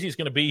 Shazier's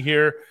going to be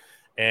here.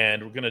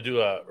 And we're gonna do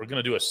a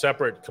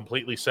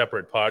completely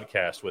separate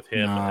podcast with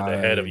him and the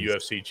head of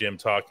UFC Gym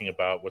talking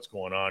about what's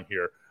going on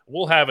here.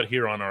 We'll have it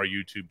here on our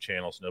YouTube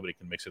channel so nobody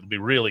can mix it. It'll be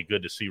really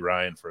good to see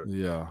Ryan for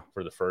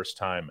the first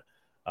time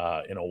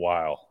in a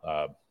while.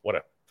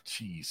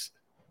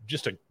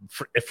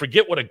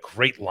 Forget what a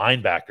great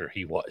linebacker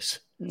he was.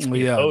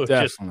 Definitely.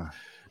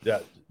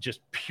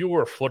 Just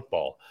pure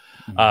football.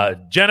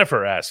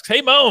 Jennifer asks,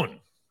 "Hey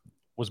Moan,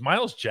 was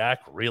Miles Jack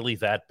really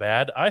that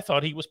bad? I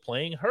thought he was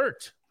playing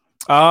hurt."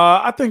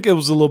 I think it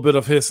was a little bit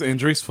of his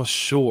injuries for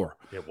sure.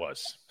 It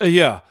was.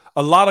 Yeah.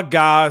 A lot of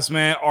guys,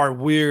 man, are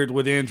weird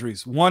with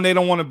injuries. One, they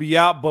don't want to be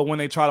out, but when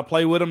they try to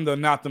play with them, they're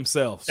not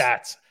themselves.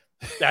 That's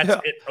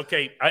it.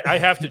 Okay, I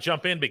have to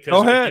jump in because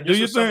go ahead, do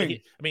your thing.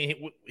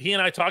 He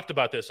and I talked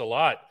about this a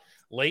lot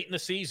late in the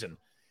season.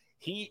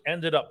 He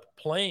ended up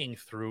playing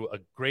through a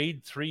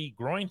grade 3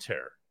 groin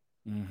tear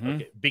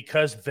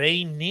because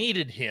they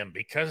needed him.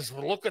 Because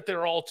look at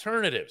their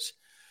alternatives.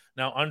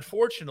 Now,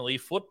 unfortunately,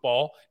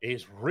 football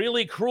is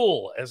really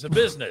cruel as a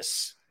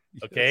business,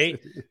 okay?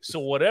 So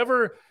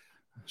whatever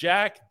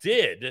Jack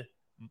did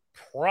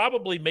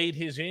probably made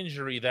his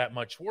injury that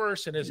much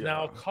worse and is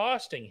now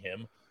costing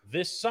him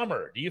this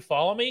summer. Do you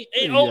follow me?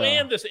 And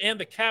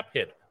the cap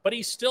hit, but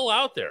he's still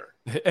out there.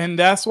 And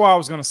that's why I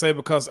was going to say,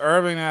 because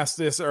Irving asked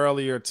this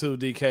earlier too,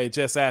 DK,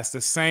 just asked the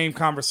same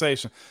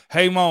conversation.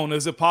 Hey, Moan,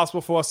 is it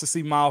possible for us to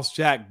see Miles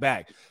Jack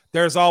back?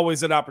 There's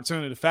always an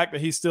opportunity. The fact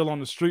that he's still on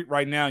the street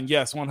right now, and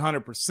yes,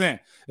 100%.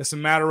 It's a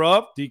matter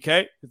of,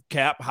 DK,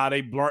 cap, how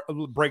they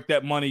break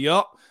that money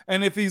up,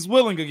 and if he's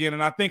willing again,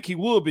 and I think he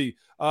will be.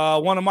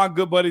 One of my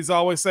good buddies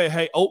always say,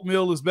 hey,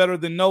 oatmeal is better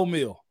than no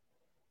meal,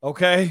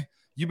 okay?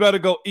 You better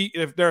go eat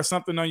if there's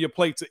something on your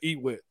plate to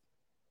eat with.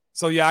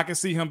 So, yeah, I can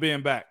see him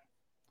being back.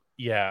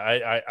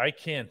 Yeah, I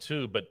can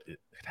too, but it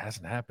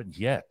hasn't happened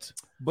yet.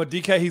 But,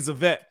 DK, he's a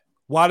vet.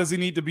 Why does he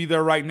need to be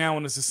there right now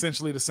when it's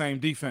essentially the same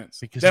defense?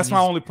 Because that's my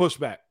only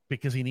pushback.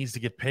 Because he needs to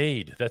get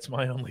paid. That's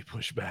my only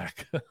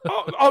pushback.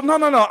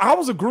 No. I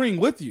was agreeing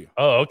with you.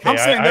 Oh, okay. I'm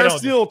saying there's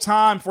still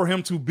time for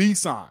him to be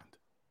signed.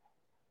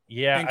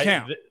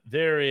 Yeah,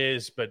 there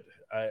is, but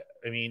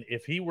I mean,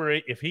 if he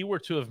were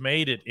to have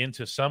made it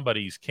into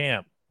somebody's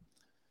camp,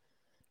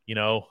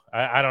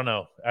 I don't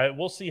know.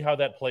 We'll see how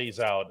that plays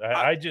out.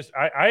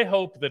 I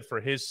hope that for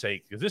his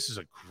sake, because this is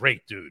a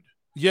great dude.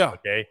 Yeah.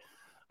 Okay.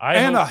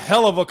 A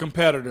hell of a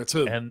competitor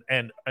too,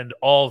 and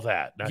all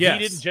that. Now, he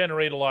didn't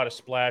generate a lot of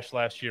splash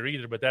last year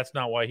either, but that's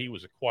not why he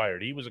was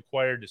acquired. He was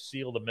acquired to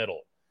seal the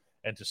middle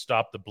and to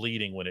stop the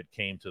bleeding when it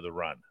came to the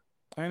run.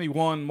 And he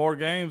won more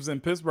games in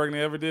Pittsburgh than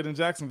he ever did in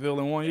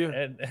Jacksonville in 1 year.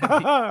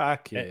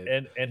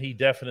 And he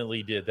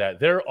definitely did that.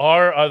 There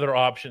are other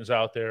options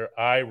out there.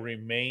 I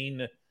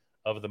remain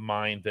of the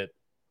mind that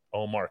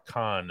Omar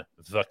Khan,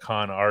 the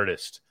con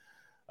artist,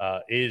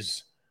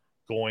 is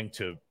going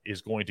to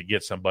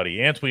get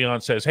somebody.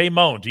 Antoine says, hey,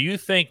 Moan, do you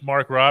think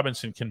Mark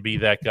Robinson can be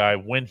that guy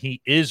when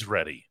he is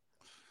ready?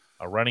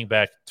 A running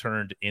back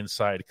turned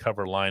inside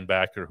cover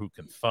linebacker who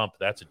can thump.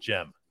 That's a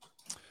gem.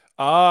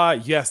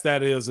 Yes,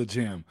 that is a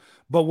gem.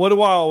 But what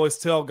do I always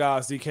tell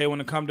guys, DK,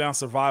 when it comes down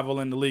survival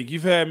in the league?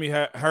 You've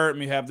heard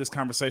me have this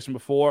conversation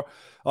before.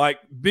 Like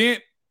being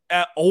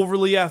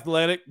overly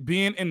athletic,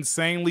 being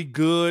insanely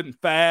good and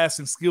fast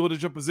and skilled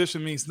at your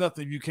position means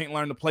nothing if you can't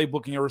learn the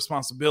playbook and your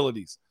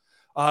responsibilities.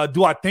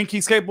 Do I think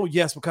he's capable?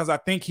 Yes, because I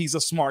think he's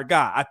a smart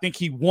guy. I think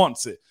he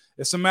wants it.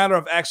 It's a matter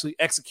of actually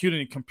executing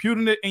and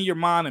computing it in your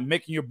mind and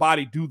making your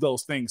body do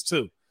those things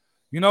too.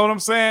 You know what I'm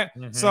saying?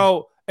 Mm-hmm.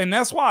 So, and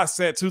that's why I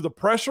said, too, the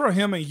pressure on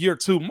him in year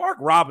 2, Mark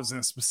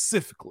Robinson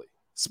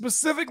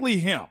specifically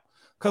him,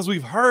 because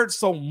we've heard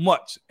so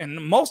much.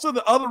 And most of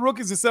the other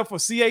rookies, except for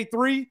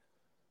CA3,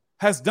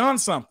 has done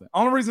something.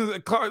 Only reason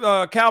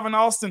that Calvin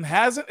Austin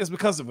hasn't is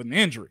because of an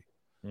injury.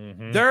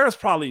 Mm-hmm. There's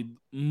probably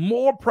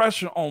more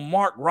pressure on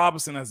Mark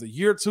Robinson as a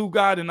year 2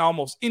 guy than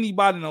almost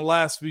anybody in the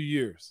last few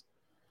years.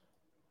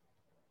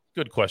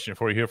 Good question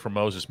for you here from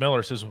Moses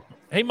Miller. Says,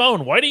 hey,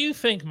 Moan, why do you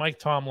think Mike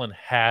Tomlin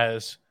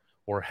has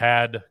or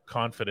had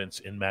confidence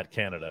in Matt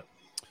Canada?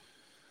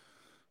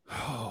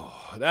 Oh,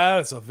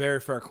 that is a very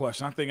fair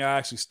question. I think I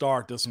actually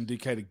start this one,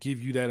 DK, to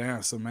give you that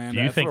answer, man.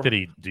 Do you think that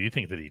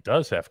he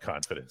does have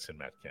confidence in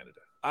Matt Canada?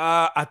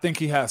 I think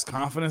he has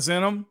confidence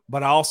in him,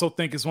 but I also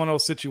think it's one of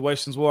those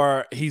situations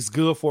where he's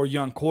good for a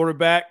young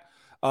quarterback.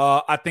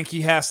 I think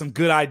he has some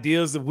good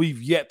ideas that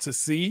we've yet to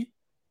see.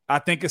 I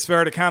think it's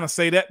fair to kind of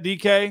say that,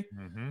 DK.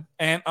 Mm-hmm.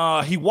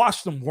 And he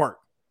watched them work.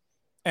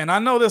 And I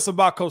know this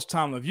about Coach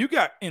Tomlin. If you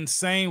got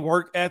insane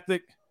work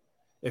ethic,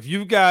 if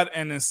you've got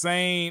an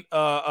insane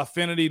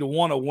affinity to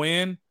want to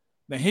win,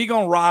 then he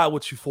going to ride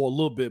with you for a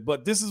little bit.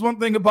 But this is one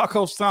thing about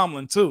Coach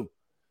Tomlin, too.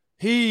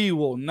 He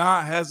will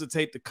not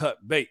hesitate to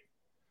cut bait.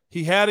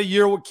 He had a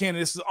year with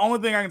Canada. This is the only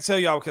thing I can tell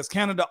y'all, because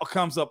Canada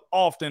comes up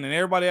often, and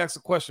everybody asks the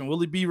question,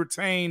 will he be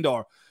retained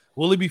or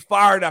will he be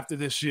fired after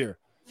this year?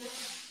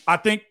 I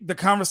think the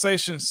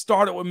conversation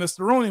started with Mr.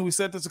 Rooney. We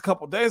said this a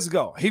couple of days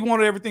ago. He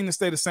wanted everything to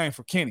stay the same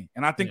for Kenny.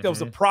 And I think that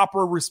was a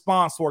proper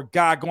response for a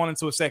guy going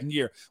into a second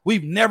year.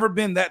 We've never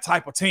been that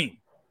type of team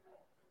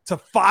to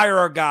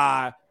fire a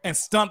guy and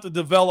stunt the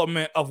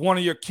development of one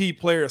of your key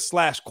players /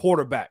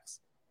 quarterbacks.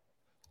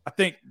 I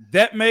think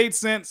that made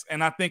sense,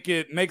 and I think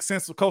it makes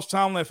sense with Coach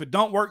Tomlin. If it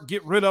don't work,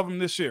 get rid of him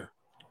this year.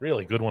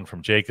 Really good one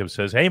from Jacob.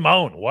 Says, hey,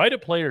 Moan, why do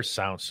players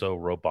sound so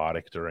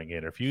robotic during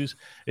interviews?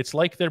 It's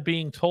like they're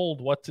being told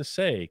what to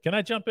say. Can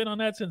I jump in on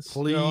that since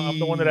I'm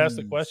the one that asked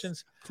the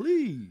questions?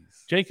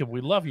 Please. Jacob,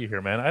 we love you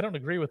here, man. I don't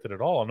agree with it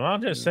at all. No,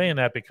 I'm just saying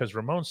that because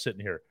Ramon's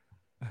sitting here.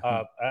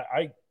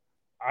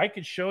 I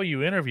could show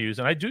you interviews,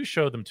 and I do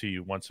show them to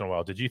you once in a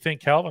while. Did you think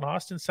Calvin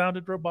Austin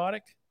sounded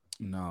robotic?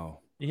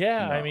 No.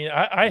 Yeah, no. I mean,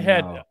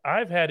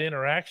 I've had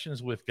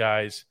interactions with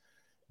guys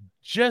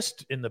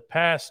just in the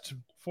past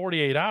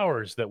 48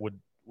 hours that would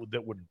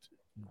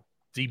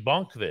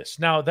debunk this.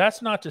 Now,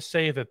 that's not to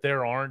say that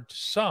there aren't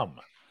some,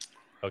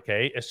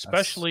 okay,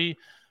 especially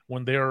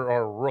when there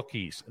are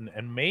rookies.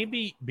 And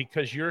maybe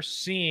because you're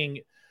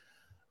seeing,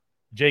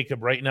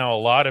 Jacob, right now, a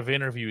lot of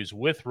interviews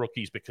with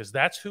rookies, because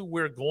that's who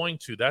we're going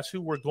to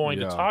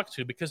talk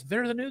to, because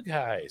they're the new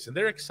guys and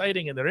they're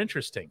exciting and they're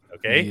interesting,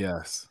 okay?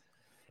 Yes.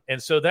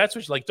 And so that's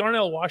what, like,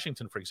 Darnell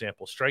Washington, for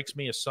example, strikes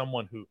me as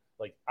someone who,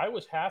 like, I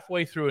was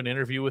halfway through an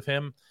interview with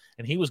him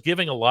and he was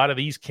giving a lot of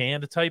these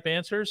canned type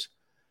answers.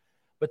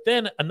 But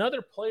then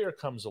another player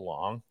comes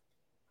along,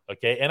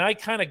 okay, and I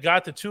kind of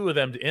got the two of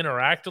them to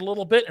interact a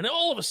little bit, and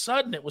all of a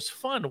sudden it was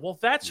fun. Well,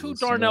 that's who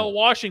Darnell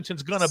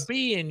Washington's going to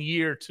be in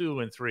year 2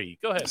 and 3.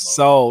 Go ahead, Mo.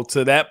 So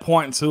to that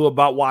point, too,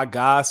 about why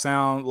guys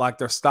sound like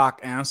their stock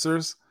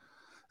answers,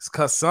 it's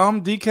because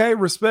some, DK,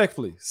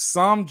 respectfully,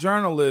 some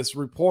journalists,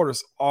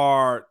 reporters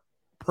are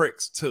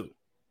pricks, too.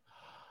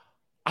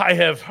 I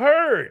have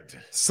heard.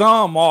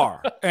 Some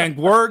are. And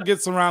word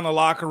gets around the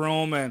locker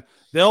room, and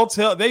they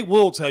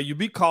will tell you,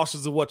 be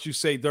cautious of what you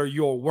say. They're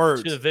your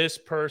words. To this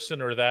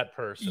person or that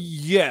person.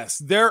 Yes,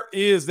 there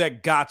is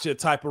that gotcha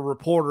type of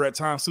reporter at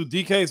times. So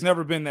DK's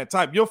never been that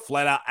type. You'll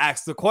flat out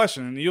ask the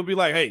question, and you'll be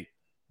like, hey,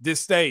 this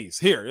stays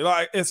here.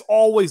 Like, it's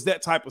always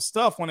that type of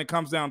stuff when it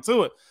comes down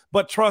to it.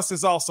 But trust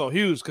is also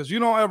huge, because you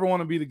don't ever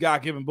want to be the guy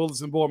giving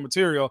bulletin board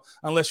material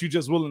unless you're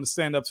just willing to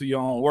stand up to your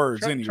own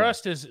words. Anyway.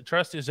 Trust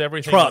is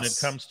everything when it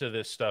comes to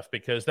this stuff,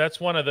 because that's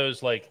one of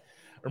those, like,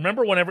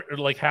 remember whenever,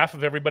 like, half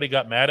of everybody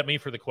got mad at me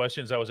for the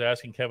questions I was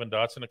asking Kevin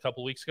Dotson a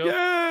couple weeks ago?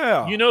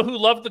 Yeah. You know who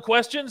loved the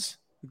questions?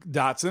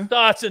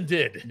 Dotson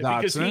did.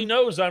 Because he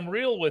knows I'm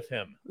real with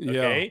him.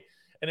 Okay. Yeah.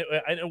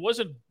 And it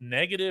wasn't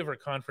negative or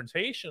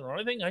confrontation or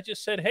anything. I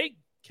just said, hey,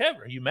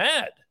 Kev, are you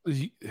mad?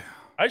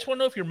 I just want to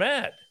know if you're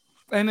mad.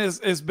 And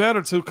it's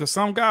better, too, because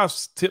some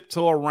guys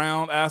tiptoe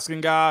around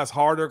asking guys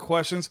harder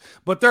questions,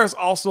 but there's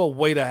also a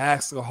way to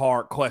ask a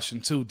hard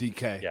question, too,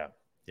 DK.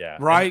 Yeah.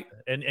 Right?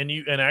 And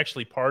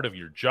actually part of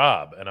your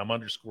job, and I'm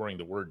underscoring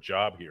the word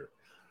job here,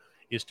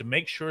 is to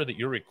make sure that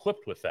you're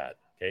equipped with that.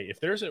 Okay. If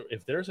there's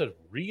a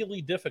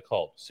really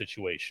difficult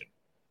situation,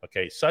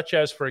 okay, such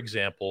as, for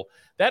example,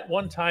 that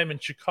one time in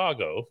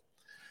Chicago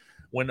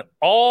when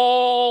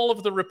all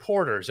of the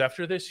reporters,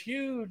 after this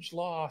huge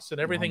loss and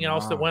everything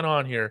else that went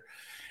on here,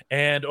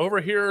 and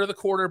over here are the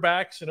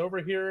quarterbacks and over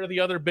here are the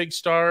other big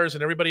stars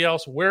and everybody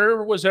else,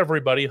 where was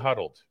everybody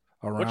huddled?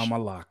 Around my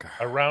locker.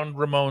 Around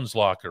Ramon's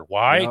locker.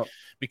 Why? Yep.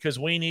 Because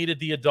we needed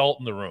the adult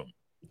in the room.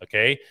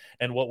 Okay.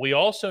 And what we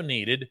also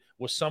needed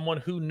was someone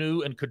who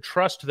knew and could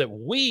trust that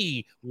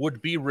we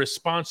would be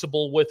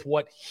responsible with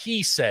what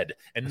he said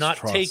and not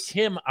take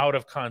him out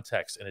of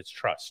context. And it's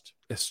trust.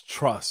 It's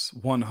trust.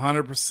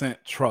 100%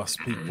 trust,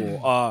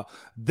 people.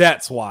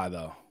 That's why,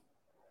 though.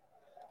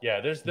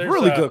 Yeah. There's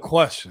really good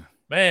question.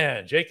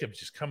 Man, Jacob's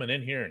just coming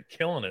in here and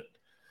killing it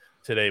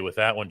today with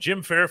that one.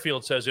 Jim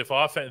Fairfield says, if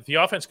the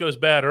offense goes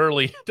bad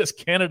early, does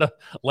Canada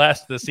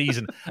last the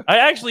season? I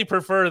actually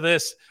prefer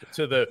this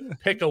to the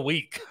pick a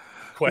week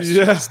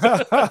questions.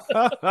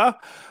 Yeah.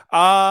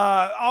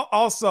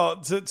 Also,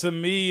 to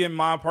me, in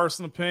my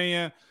personal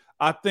opinion,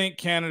 I think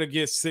Canada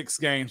gets 6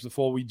 games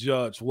before we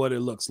judge what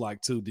it looks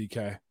like too,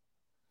 DK.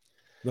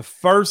 The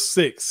first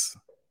 6,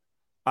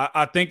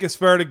 I think it's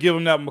fair to give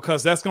them that one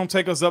because that's going to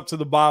take us up to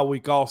the bye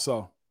week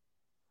also.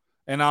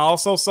 And I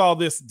also saw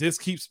this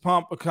keeps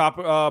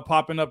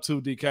popping up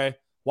too, DK.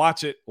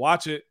 Watch it.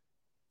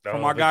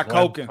 From my guy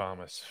Koken.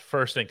 Thomas,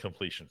 first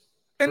incompletion.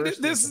 And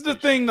this is the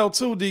thing, though,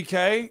 too,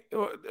 DK,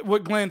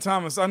 with Glenn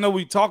Thomas. I know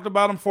we talked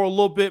about him for a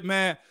little bit,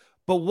 man,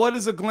 but what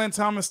is a Glenn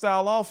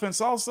Thomas-style offense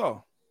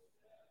also?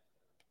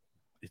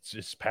 It's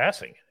just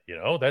passing,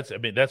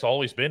 That's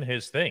always been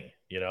his thing,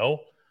 Yeah.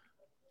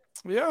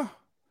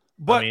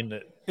 But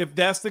if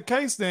that's the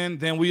case,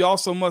 then we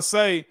also must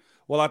say,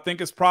 well, I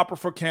think it's proper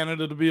for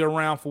Canada to be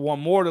around for one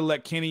more to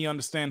let Kenny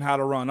understand how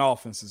to run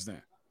offenses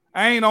then.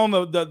 I ain't on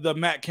the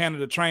Matt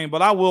Canada train,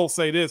 but I will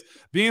say this.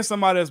 Being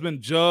somebody that's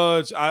been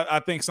judged, I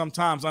think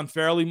sometimes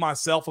unfairly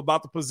myself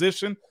about the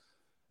position,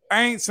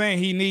 I ain't saying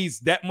he needs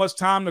that much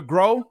time to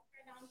grow,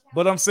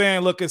 but I'm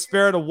saying, look, it's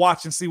fair to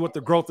watch and see what the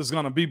growth is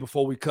going to be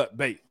before we cut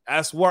bait.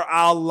 That's where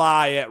I'll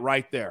lie at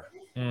right there.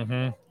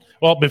 Mm-hmm.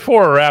 Well,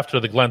 before or after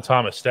the Glenn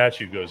Thomas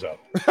statue goes up.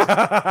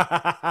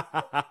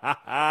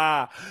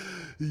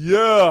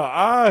 Yeah,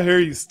 I hear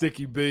you,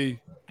 Sticky B.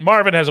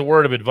 Marvin has a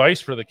word of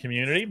advice for the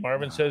community.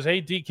 Marvin says,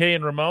 hey, DK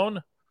and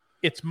Ramon,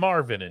 it's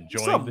Marvin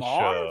enjoying the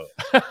show.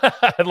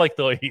 I like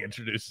the way he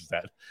introduces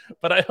that.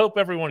 But I hope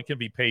everyone can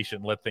be patient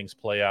and let things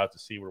play out to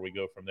see where we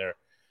go from there.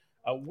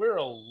 We're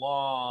a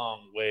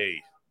long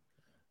way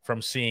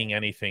from seeing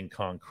anything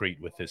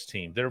concrete with this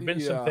team. There have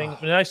been some things,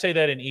 and I say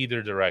that in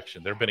either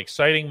direction. There have been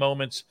exciting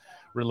moments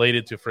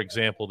related to, for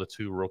example, the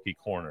 2 rookie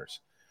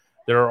corners.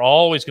 There are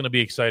always going to be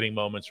exciting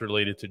moments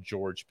related to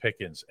George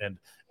Pickens and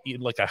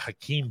like a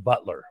Hakeem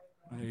Butler,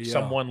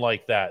 someone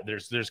like that.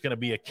 There's going to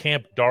be a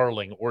Camp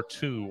Darling or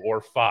 2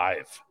 or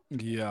 5.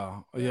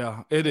 Yeah,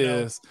 it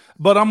is.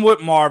 But I'm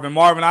with Marvin.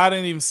 Marvin, I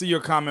didn't even see your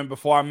comment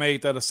before I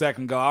made that a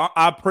second ago.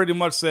 I pretty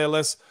much said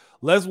let's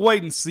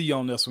wait and see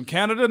on this one.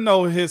 Canada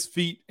know his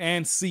feet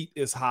and seat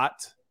is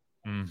hot.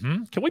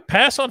 Mm-hmm. Can we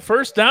pass on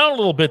first down a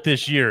little bit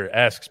this year?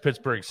 Asks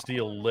Pittsburgh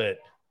Steel Lit.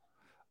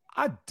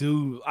 I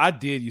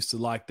did used to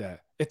like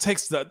that. It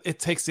takes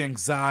the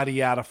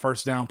anxiety out of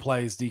first down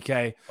plays,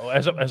 DK. Oh,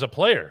 as a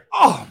player.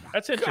 Oh,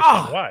 that's interesting.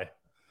 God. Why?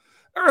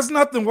 There's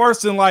nothing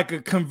worse than like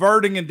a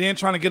converting and then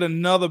trying to get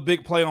another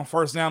big play on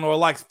first down or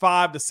like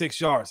 5 to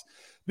 6 yards.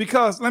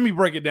 Because let me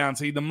break it down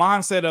to you. The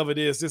mindset of it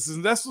is this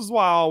is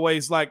why I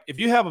always like if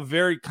you have a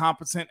very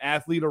competent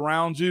athlete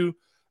around you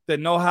that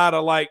know how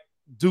to like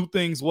do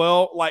things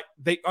well, like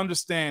they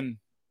understand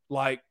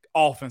like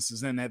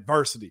offenses and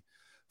adversity.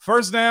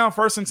 First down,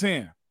 1st and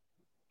 10.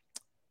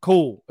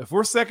 Cool. If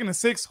we're 2nd and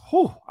 6,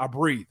 I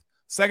breathe.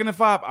 2nd and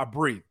 5, I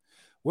breathe.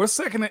 We're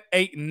 2nd and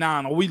 8 and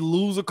 9, or we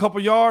lose a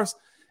couple yards,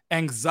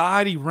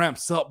 anxiety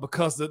ramps up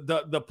because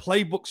the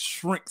playbook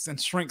shrinks and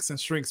shrinks and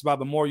shrinks by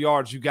the more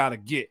yards you got to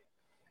get.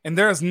 And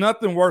there's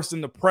nothing worse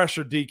than the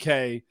pressure,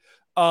 DK,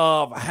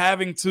 of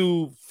having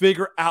to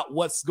figure out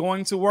what's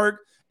going to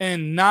work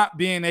and not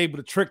being able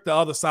to trick the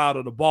other side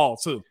of the ball,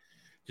 too.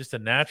 Just a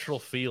natural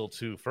feel,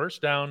 too.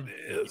 First down,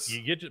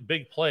 you get a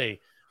big play.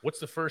 What's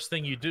the first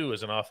thing you do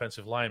as an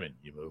offensive lineman?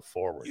 You move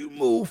forward.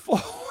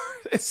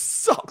 It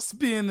sucks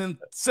being in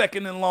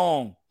 2nd and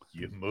long.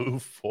 You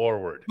move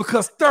forward.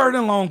 Because 3rd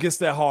and long gets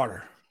that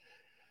harder.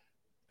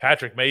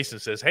 Patrick Mason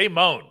says, hey,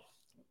 Moan,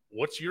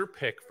 what's your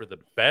pick for the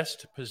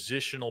best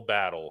positional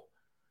battle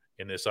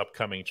in this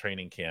upcoming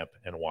training camp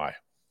and why?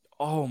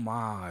 Oh,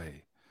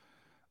 my.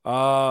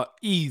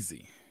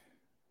 Easy.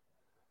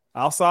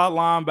 Outside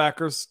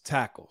linebackers,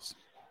 tackles.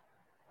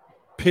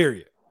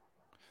 Period.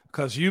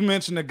 Because you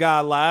mentioned a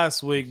guy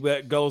last week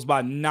that goes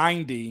by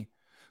 90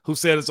 who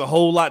said it's a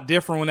whole lot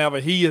different whenever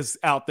he is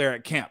out there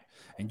at camp.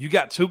 And you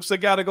got Chooks that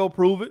got to go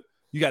prove it.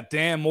 You got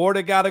Dan Moore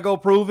that got to go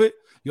prove it.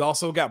 You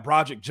also got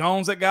Broderick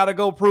Jones that got to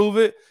go prove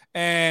it.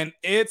 And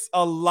it's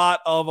a lot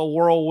of a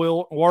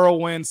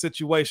whirlwind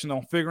situation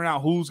on figuring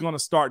out who's going to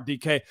start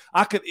DK.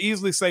 I could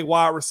easily say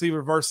wide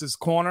receiver versus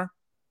corner,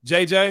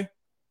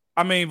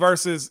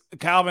 versus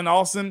Calvin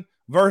Austin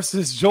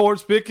versus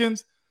George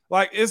Pickens.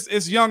 Like,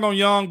 it's young on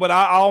young, but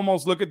I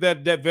almost look at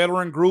that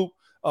veteran group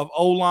of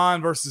O-line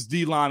versus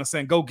D-line and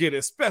saying, go get it,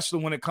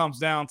 especially when it comes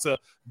down to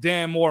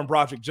Dan Moore and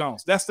Broderick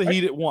Jones. That's the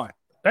heated one.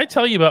 Did I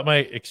tell you about my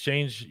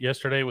exchange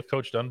yesterday with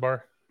Coach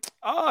Dunbar?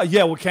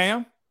 Yeah, with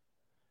Cam?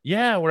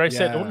 Yeah, where I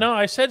said,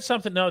 I said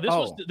something. No,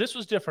 this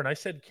was different. I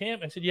said,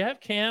 Cam, you have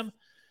Cam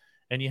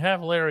and you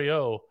have Larry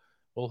O.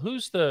 Well,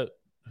 who's the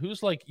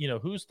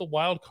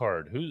wild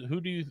card? Who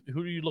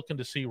are you looking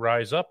to see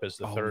rise up as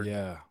the third?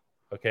 Yeah.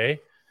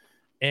 Okay.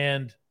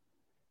 And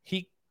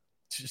he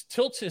just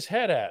tilts his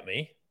head at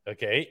me.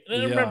 Okay.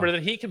 And remember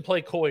that he can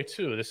play coy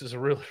too. This is a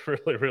really,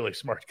 really, really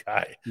smart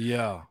guy.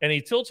 Yeah. And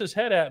he tilts his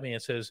head at me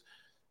and says,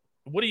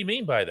 what do you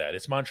mean by that?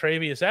 It's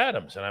Montravius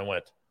Adams. And I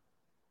went,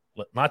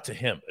 not to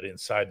him, but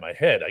inside my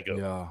head, I go,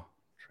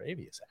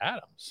 Montravius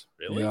Adams?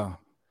 Really? Yeah.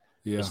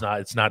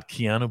 It's not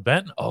Keanu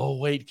Benton. Oh,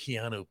 wait,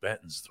 Keanu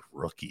Benton's the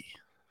rookie.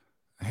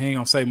 He ain't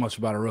going to say much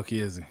about a rookie,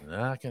 is he?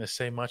 Not going to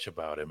say much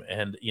about him.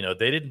 And,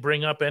 they didn't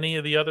bring up any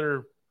of the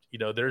other,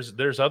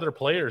 there's other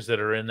players that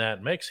are in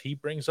that mix. He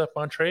brings up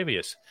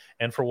Montravius.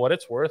 And for what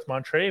it's worth,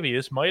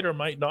 Montravius might or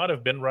might not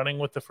have been running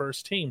with the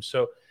first team.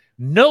 So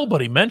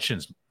nobody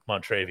mentions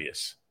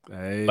Montravius.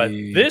 Hey. But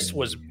this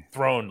was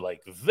thrown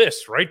like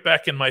this right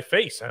back in my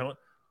face.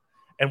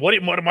 And what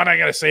am I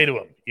going to say to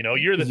him?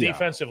 You're the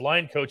defensive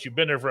line coach. You've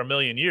been there for a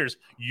million years.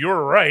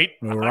 You're right.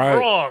 I'm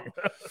wrong.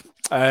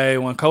 Hey,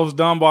 when Coach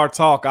Dunbar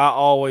talk, I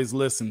always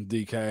listen,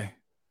 DK.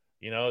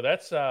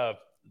 That's I'm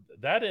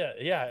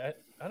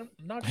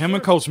not Him sure.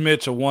 and Coach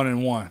Mitch are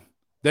 1-1.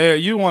 There,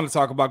 you want to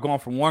talk about going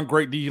from one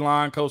great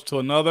D-line coach to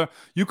another.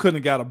 You couldn't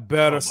have got a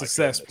better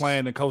success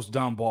plan than Coach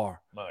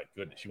Dunbar. My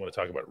goodness, you want to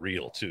talk about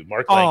real, too.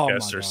 Mark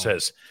Lancaster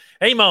says,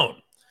 hey, Moan,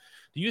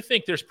 do you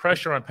think there's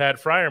pressure on Pat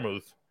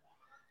Freiermuth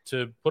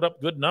to put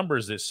up good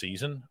numbers this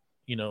season,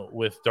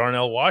 with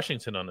Darnell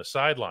Washington on the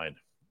sideline?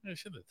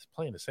 It's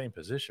playing the same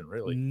position,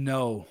 really.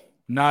 No,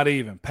 not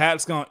even.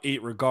 Pat's going to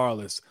eat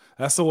regardless.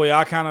 That's the way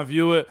I kind of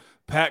view it.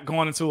 Pat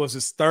going into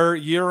his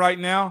third year right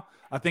now.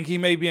 I think he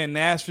may be in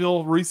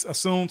Nashville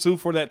soon, too,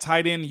 for that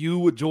tight end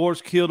with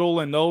George Kittle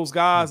and those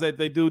guys that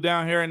they do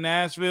down here in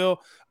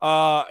Nashville.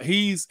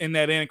 He's in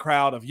that in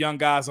crowd of young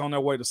guys on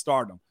their way to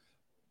stardom.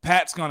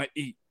 Pat's going to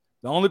eat.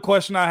 The only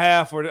question I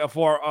have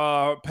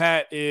for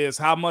Pat is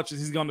how much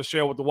is he going to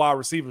share with the wide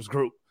receivers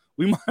group.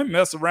 We might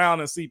mess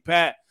around and see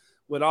Pat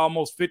with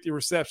almost 50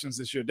 receptions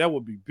this year. That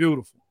would be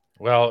beautiful.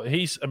 Well,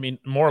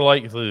 more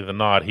likely than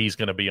not, he's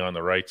going to be on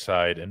the right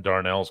side and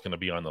Darnell's going to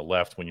be on the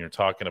left when you're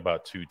talking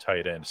about two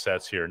tight end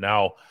sets here.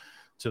 Now,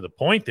 to the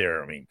point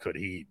there, could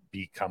he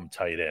become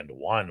tight end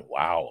one?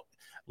 Wow.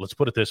 Let's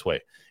put it this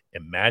way.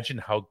 Imagine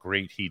how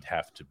great he'd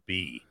have to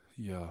be.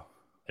 Yeah.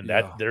 And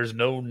there's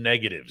no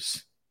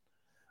negatives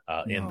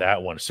in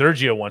that one.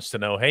 Sergio wants to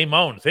know, hey,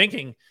 Moan,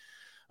 thinking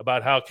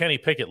about how Kenny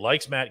Pickett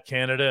likes Matt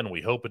Canada and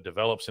we hope it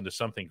develops into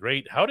something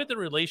great. How did the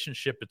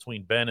relationship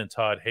between Ben and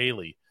Todd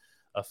Haley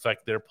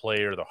affect their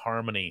play or the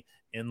harmony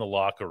in the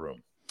locker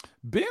room?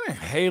 Ben and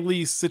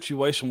Haley's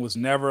situation was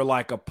never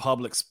like a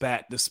public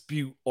spat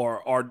dispute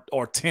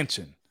or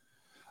tension.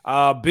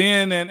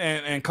 Ben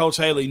and Coach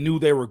Haley knew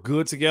they were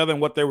good together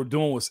and what they were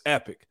doing was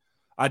epic.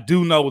 I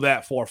do know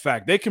that for a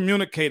fact. They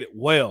communicated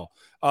well.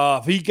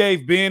 If he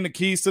gave Ben the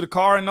keys to the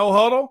car in no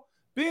huddle,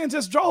 Ben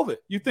just drove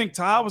it. You think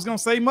Todd was going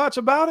to say much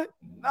about it?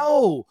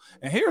 No.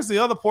 And here's the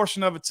other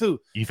portion of it, too.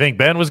 You think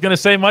Ben was going to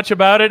say much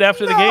about it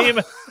after the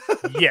game?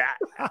 Yeah.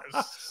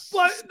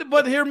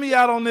 But hear me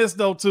out on this,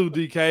 though, too,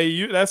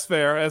 DK. That's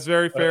fair. That's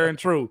very fair and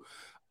true.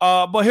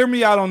 But hear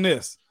me out on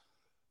this.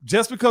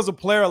 Just because a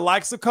player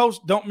likes a coach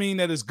don't mean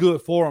that it's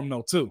good for him,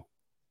 though, too.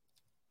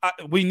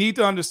 We need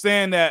to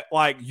understand that,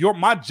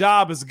 my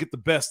job is to get the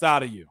best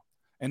out of you.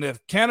 And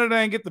if Canada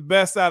ain't get the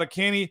best out of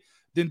Kenny,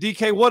 then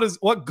DK,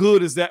 what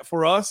good is that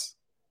for us?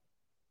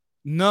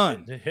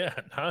 None. Yeah,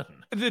 none.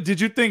 Did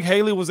you think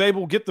Haley was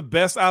able to get the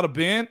best out of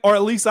Ben? Or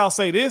at least I'll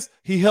say this,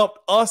 he helped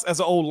us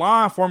as an old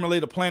line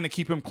formulate a plan to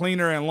keep him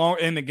cleaner and long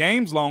in the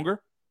games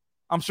longer.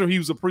 I'm sure he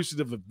was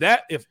appreciative of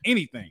that, if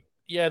anything.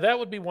 Yeah, that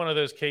would be one of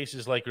those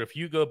cases like if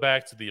you go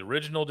back to the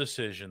original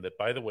decision that,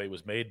 by the way,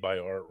 was made by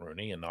Art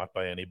Rooney and not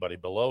by anybody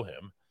below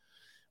him,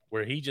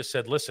 where he just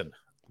said, listen,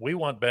 we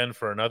want Ben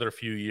for another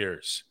few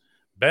years.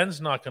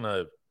 Ben's not going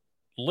to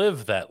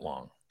live that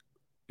long.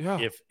 Yeah.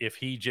 If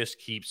he just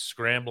keeps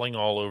scrambling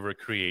all over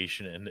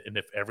creation and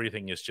if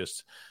everything is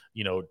just,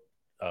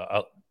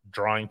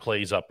 drawing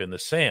plays up in the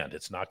sand,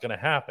 it's not going to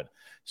happen.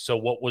 So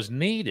what was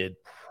needed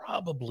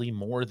probably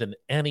more than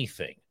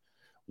anything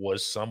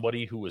was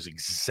somebody who was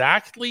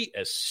exactly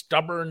as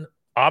stubborn,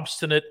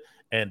 obstinate,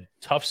 and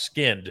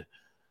tough-skinned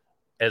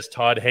as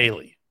Todd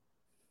Haley.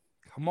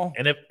 Come on.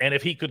 And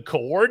if he could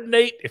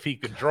coordinate, if he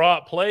could draw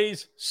up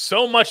plays,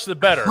 so much the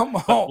better. Come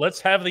on. But let's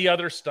have the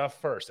other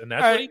stuff first. And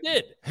that's what he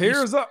did.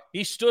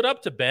 He stood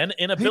up to Ben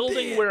in a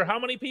building where how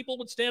many people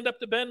would stand up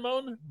to Ben,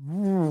 Moan?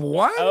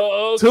 One?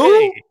 Oh,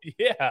 okay. 2?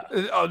 Yeah.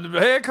 The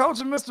head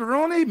coach and Mr.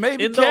 Rooney,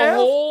 maybe in Kev? The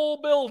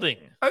whole building.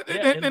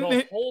 In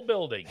the whole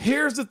building.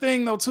 Here's the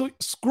thing, though, too.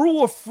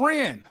 Screw a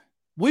friend.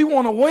 We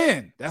want to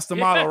win. That's the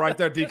motto right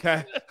there,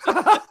 DK.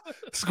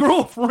 Screw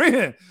a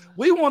friend.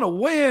 We want to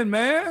win,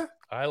 man.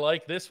 I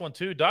like this one,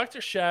 too.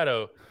 Dr.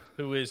 Shadow,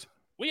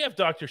 we have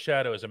Dr.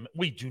 Shadow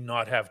we do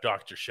not have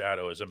Dr.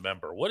 Shadow as a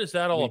member. What is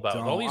that all about?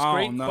 All these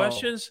great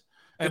questions.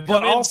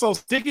 But also,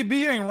 Sticky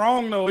B ain't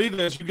wrong, though,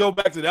 either. If you go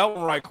back to that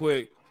one right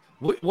quick.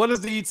 What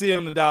is the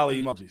ETM, the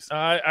Dolly emojis?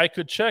 I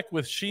could check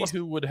with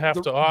who would have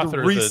to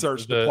author the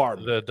research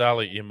department. The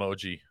Dolly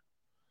emoji.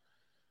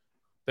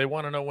 They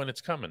want to know when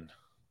it's coming.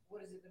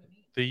 What is it going to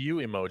mean? The U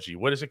emoji.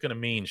 What is it going to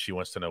mean? She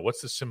wants to know.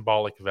 What's the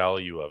symbolic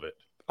value of it?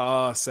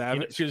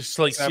 Savage. Just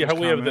like savage see how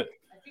we have the.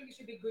 I think it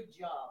should be good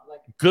job.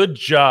 Like good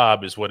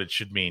job is what it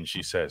should mean,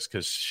 she says,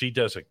 because she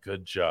does a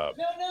good job.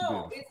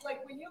 No. It's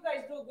like when you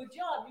guys do a good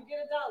job, you get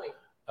a dolly.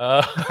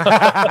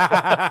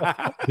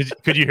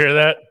 Could you hear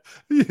that?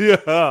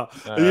 Yeah.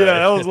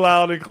 That was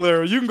loud and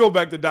clear. You can go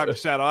back to Dr.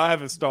 Shadow. I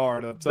haven't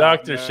started.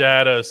 Dr.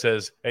 Shadow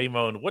says, hey,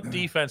 Moan, what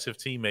defensive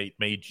teammate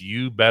made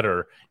you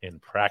better in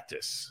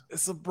practice?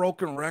 It's a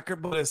broken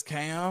record, but it's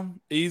Cam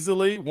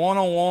easily.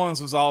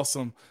 One-on-ones was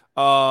awesome.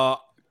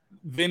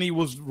 Vinny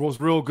was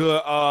real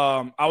good.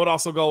 I would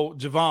also go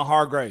Javon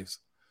Hargraves,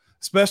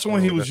 especially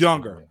when he was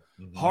younger.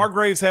 Mm-hmm.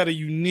 Hargraves had a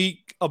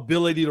unique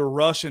ability to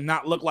rush and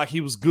not look like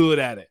he was good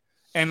at it.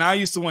 And I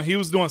used to, when he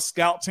was doing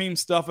scout team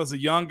stuff as a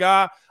young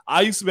guy,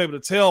 I used to be able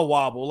to tell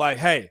Wobble, like,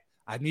 hey,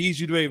 I need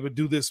you to be able to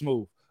do this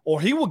move. Or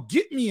he would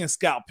get me in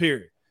scout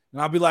period. And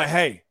I'd be like,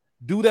 hey,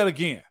 do that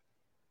again.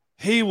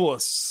 He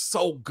was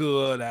so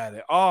good at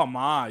it. Oh,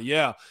 my,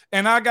 yeah.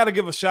 And I got to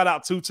give a shout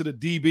out, too, to the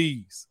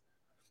DBs.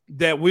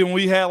 That when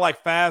we had,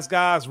 like, fast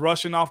guys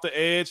rushing off the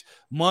edge,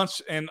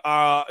 Munch and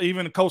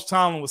even Coach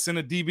Tomlin would send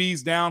the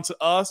DBs down to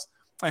us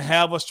and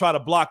have us try to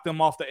block them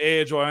off the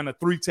edge or in a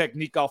 3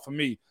 technique off of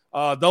me.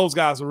 Those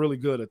guys are really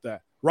good at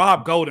that.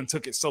 Rob Golden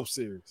took it so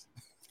serious.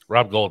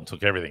 Rob Golden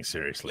took everything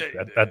seriously.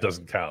 That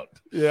doesn't count.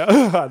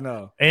 Yeah, I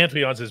know.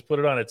 Antoine says, put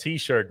it on a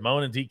T-shirt.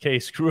 Moan and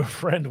DK, screw a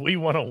friend. We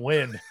want to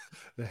win.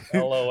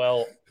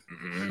 LOL.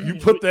 You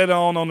put that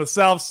on the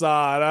South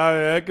Side.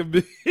 That could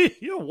be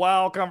a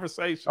wild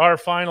conversation. Our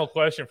final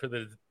question for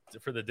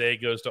the day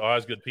goes to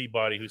Osgood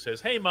Peabody, who says,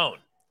 hey, Moan,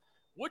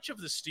 which of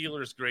the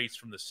Steelers greats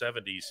from the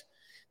 70s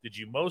did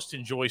you most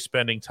enjoy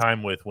spending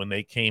time with when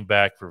they came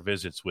back for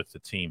visits with the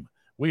team?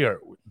 We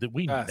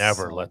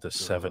never let the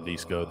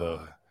 70s go,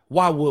 though.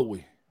 Why would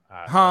we?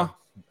 Why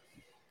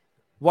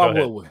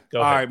would we?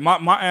 All right,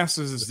 my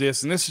answers is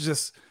this, and this is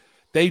just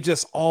they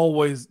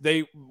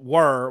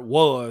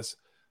was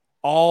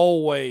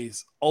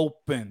always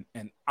open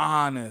and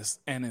honest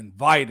and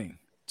inviting.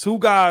 2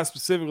 guys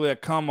specifically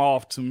that come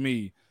off to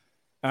me,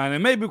 and it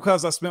may be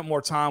because I spent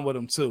more time with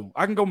them too.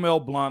 I can go Mel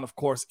Blount, of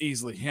course,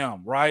 easily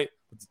him, right?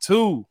 But the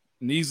 2,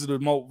 and these are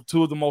the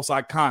 2 of the most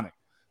iconic.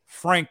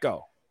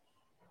 Franco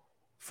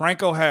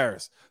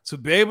Harris, to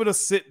be able to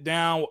sit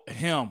down with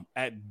him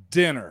at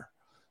dinner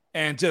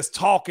and just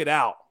talk it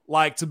out,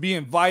 like to be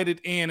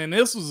invited in. And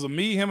this was a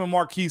me, him, and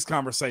Marquise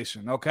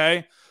conversation,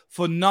 okay?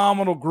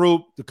 Phenomenal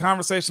group. The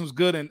conversation was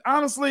good. And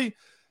honestly,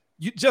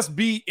 you just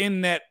be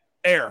in that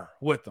air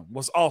with them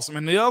was awesome.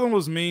 And the other one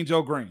was Mean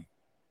Joe Green.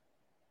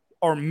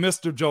 Or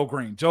Mr. Joe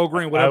Green. Joe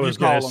Green, whatever you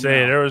call him. I was going to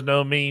say, there was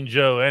no Mean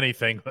Joe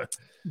anything.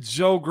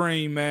 Joe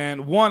Green,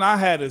 man. One, I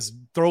had his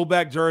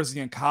throwback jersey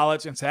in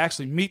college, and to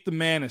actually meet the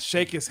man and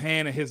shake his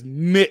hand and his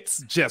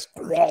mitts just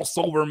cross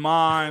over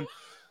mine.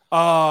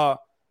 But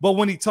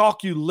when he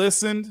talked, you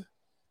listened.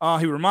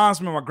 He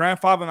reminds me of my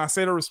grandfather, and I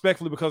say that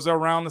respectfully because they're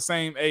around the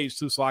same age,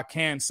 too, so I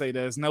can say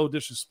that. It's no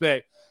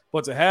disrespect.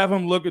 But to have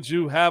him look at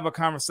you, have a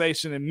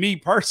conversation, and me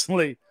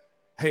personally,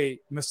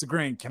 hey, Mr.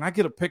 Green, can I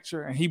get a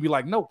picture? And he'd be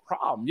like, no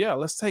problem. Yeah,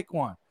 let's take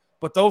one.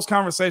 But those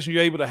conversations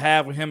you're able to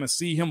have with him and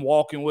see him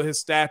walking with his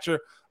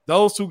stature,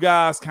 those 2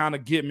 guys kind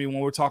of get me when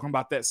we're talking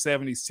about that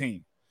 70s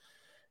team.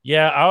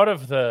 Yeah,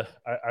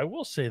 I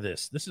will say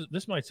this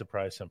might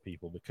surprise some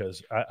people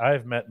because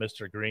I've met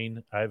Mr.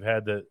 Green. I've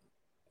had the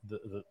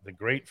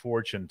great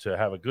fortune to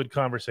have a good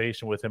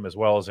conversation with him as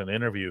well as an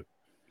interview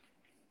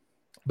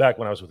back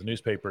when I was with the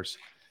newspapers.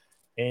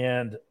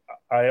 And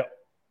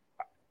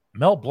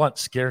Mel Blount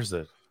scares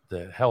the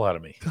hell out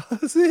of me.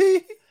 Does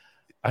he?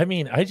 I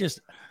mean, I just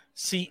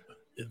see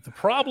the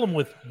problem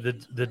with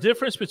the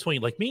difference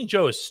between, like, Mean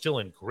Joe is still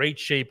in great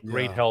shape,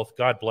 great health.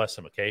 God bless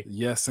him, okay?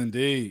 Yes,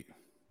 indeed.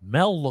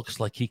 Mel looks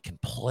like he can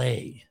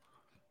play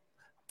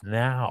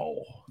now.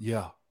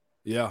 Yeah.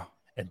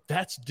 And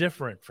that's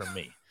different from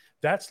me.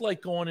 That's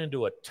like going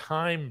into a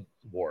time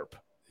warp.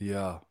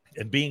 Yeah.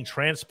 And being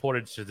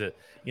transported to the,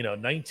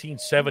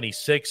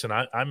 1976, and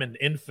I'm an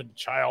infant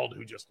child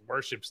who just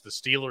worships the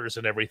Steelers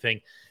and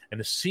everything,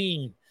 and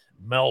seeing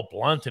Mel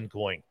Blount and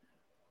going,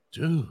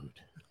 dude.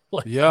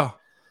 Like, yeah.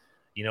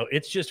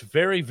 It's just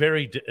very,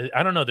 very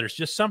I don't know. There's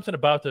just something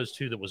about those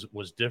 2 that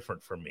was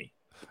different for me.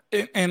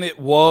 And it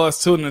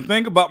was, too. And the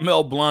thing about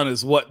Mel Blount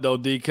is what, though,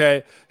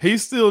 DK? He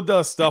still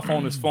does stuff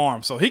on his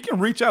farm. So he can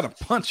reach out and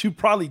punch you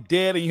probably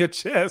dead in your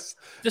chest.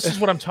 This is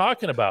what I'm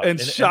talking about. And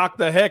shock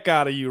the heck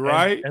out of you,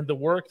 right? And the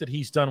work that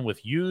he's done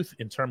with youth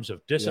in terms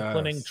of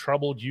disciplining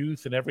troubled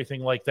youth and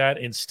everything like that,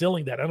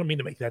 instilling that. I don't mean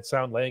to make that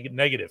sound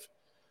negative.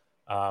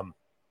 I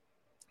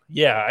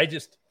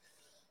just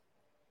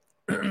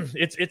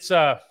it's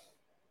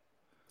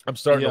I'm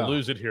starting to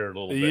lose it here a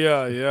little bit.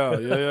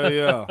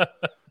 Yeah.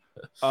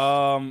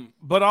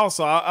 But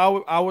also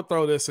I would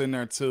throw this in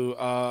there too.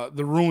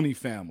 The Rooney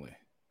family,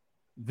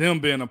 them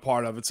being a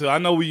part of it too. I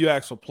know you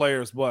asked for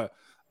players, but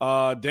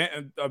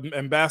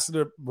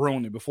Ambassador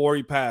Rooney, before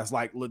he passed,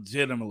 like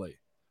legitimately,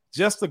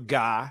 just a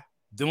guy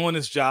doing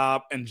his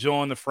job,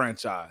 enjoying the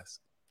franchise.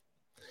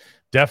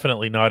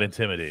 Definitely not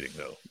intimidating,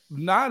 though.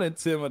 Not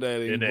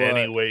intimidating in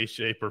any way,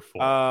 shape, or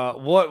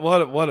form.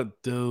 What a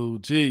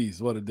dude.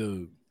 Jeez, what a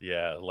dude.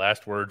 Yeah,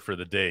 last word for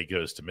the day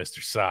goes to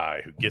Mr.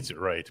 Cy, who gets it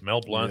right. Mel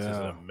Blount is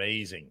an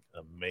amazing,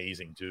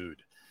 amazing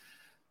dude.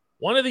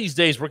 One of these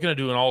days, we're going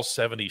to do an all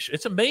 70s.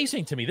 It's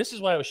amazing to me. This is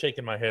why I was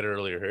shaking my head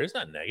earlier here. It's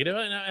not negative.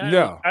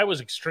 I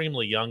was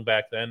extremely young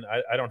back then.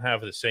 I don't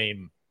have the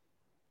same,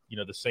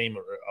 the same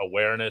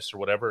awareness or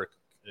whatever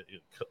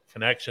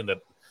connection that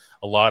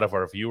a lot of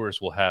our viewers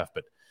will have,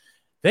 but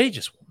they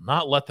just will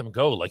not let them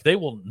go. Like they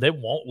won't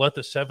let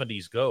the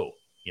 70s go,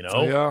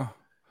 Yeah.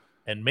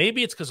 And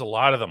maybe it's because a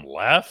lot of them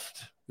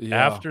left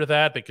after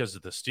that because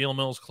of the steel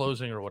mills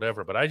closing or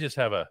whatever. But I just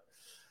have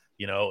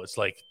it's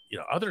like,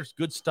 other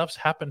good stuff's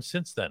happened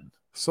since then.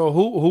 So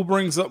who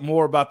brings up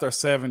more about their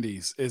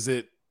 70s? Is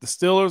it the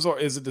Steelers or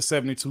is it the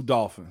 72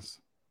 Dolphins?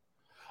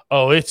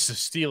 Oh, it's the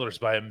Steelers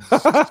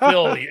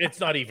still. It's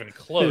not even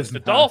close. The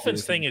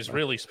Dolphins thing is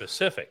really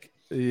specific.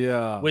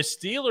 Yeah. With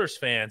Steelers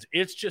fans,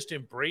 it's just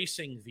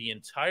embracing the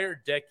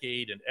entire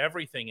decade and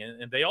everything.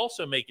 And they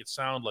also make it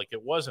sound like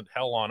it wasn't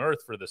hell on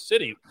earth for the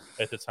city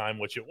at the time,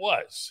 which it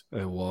was.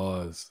 It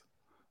was.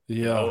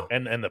 Yeah.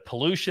 And the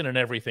pollution and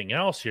everything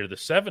else here, the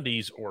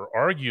 70s were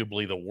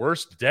arguably the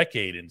worst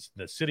decade in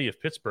the city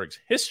of Pittsburgh's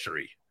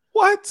history.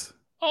 What?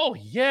 Oh,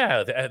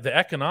 yeah. The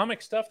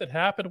economic stuff that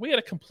happened, we had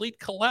a complete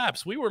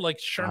collapse. We were like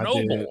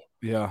Chernobyl.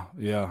 Yeah.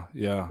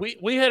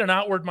 We had an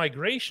outward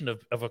migration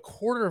of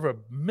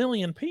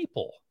 250,000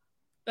 people.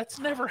 That's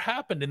never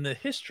happened in the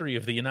history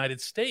of the United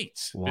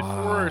States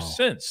before or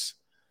since.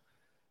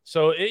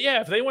 So,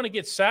 if they want to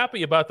get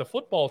sappy about the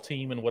football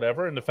team and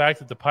whatever, and the fact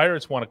that the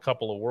Pirates won a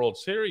couple of World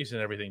Series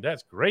and everything,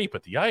 that's great.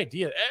 But the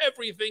idea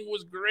everything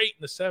was great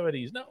in the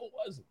 70s, no, it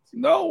wasn't.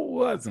 No, it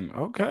wasn't.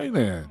 Okay,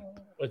 then.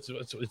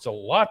 It's a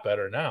lot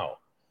better now.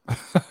 All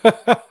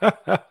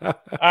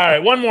right,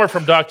 one more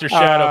from Dr.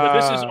 Shadow, but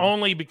this is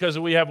only because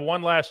we have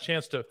one last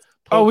chance to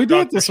poke we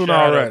did Dr. this one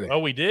Shadow. already. Oh,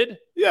 we did?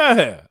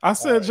 Yeah. I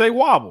said Jay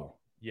Wobble.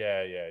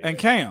 Yeah. And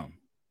Cam.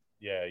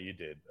 Yeah, you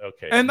did.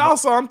 Okay. And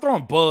also, I'm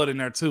throwing Bud in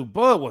there, too.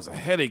 Bud was a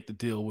headache to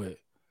deal with.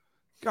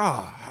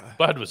 God.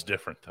 Bud was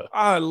different, though.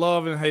 I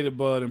love and hated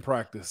Bud in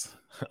practice.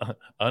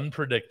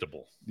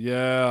 Unpredictable.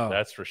 Yeah.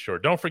 That's for sure.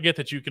 Don't forget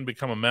that you can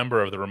become a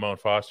member of the Ramon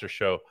Foster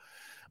Show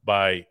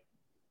by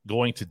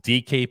going to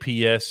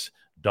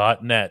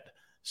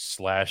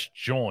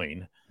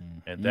dkps.net/join.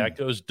 And that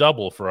goes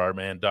double for our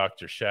man,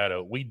 Dr.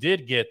 Shadow. We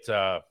did get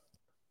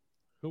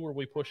who were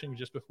we pushing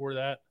just before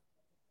that?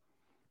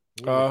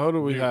 Who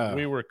do we have?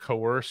 We were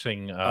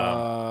coercing.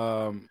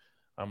 I'm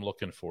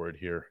looking for it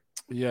here.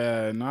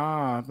 Yeah,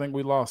 I think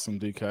we lost some,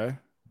 DK.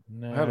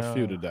 No. I had a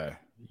few today.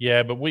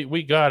 Yeah, but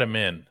we got him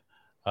in.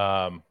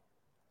 I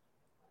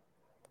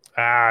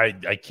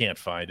can't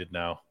find it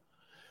now.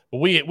 But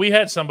we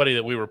had somebody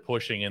that we were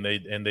pushing, and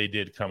they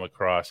did come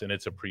across, and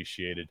it's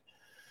appreciated.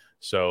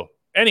 So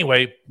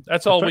anyway,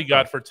 that's all we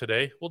got for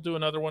today. We'll do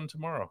another one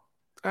tomorrow.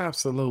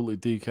 Absolutely,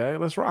 DK.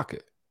 Let's rock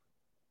it.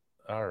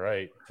 All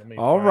right.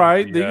 All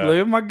right.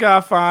 Leave my guy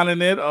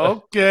finding it.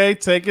 Okay.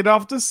 Take it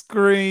off the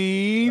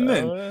screen.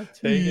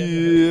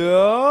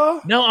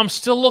 Yeah. No, I'm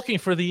still looking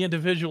for the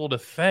individual to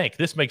thank.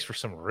 This makes for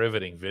some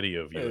riveting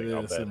video viewing.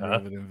 It is some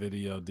riveting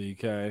video,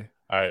 DK.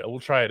 All right. We'll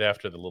try it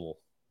after the little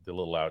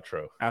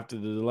outro. After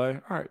the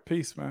delay. All right.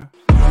 Peace, man.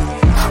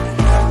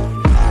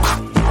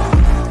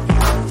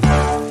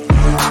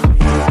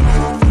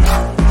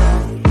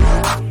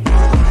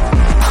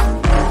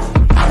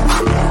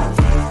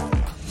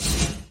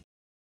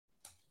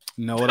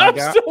 You know what I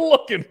got? I'm still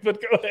looking,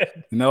 but go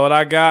ahead. You know what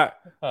I got?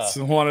 It's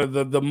one of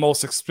the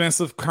most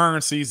expensive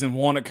currencies and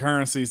wanted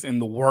currencies in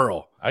the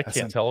world. I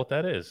can't tell what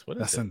that is. What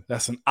is it?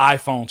 That's an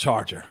iPhone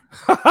charger.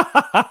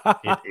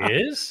 It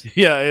is?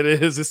 Yeah, it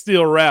is. It's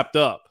still wrapped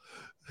up.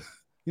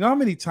 You know how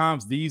many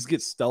times these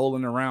get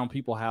stolen around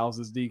people's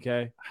houses,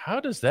 DK? How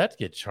does that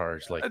get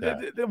charged like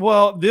that?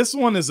 Well, this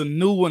one is a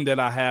new one that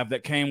I have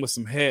that came with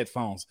some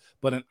headphones.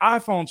 But an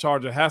iPhone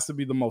charger has to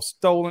be the most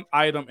stolen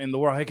item in the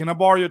world. Hey, can I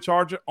borrow your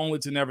charger? Only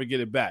to never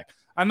get it back.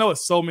 I know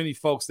it's so many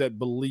folks that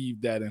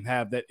believe that and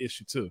have that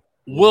issue too.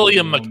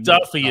 William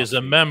McDuffie is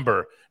a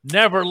member.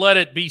 Never let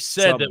it be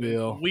said that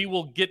Bill? we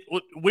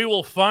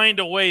will find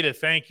a way to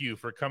thank you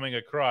for coming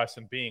across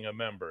and being a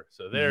member.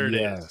 So there it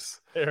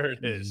is. There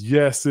it is.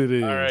 Yes, it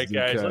is. All right,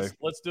 guys, DK.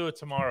 let's do it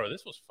tomorrow.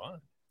 This was fun.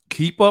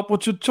 Keep up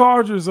with your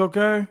chargers,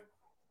 okay?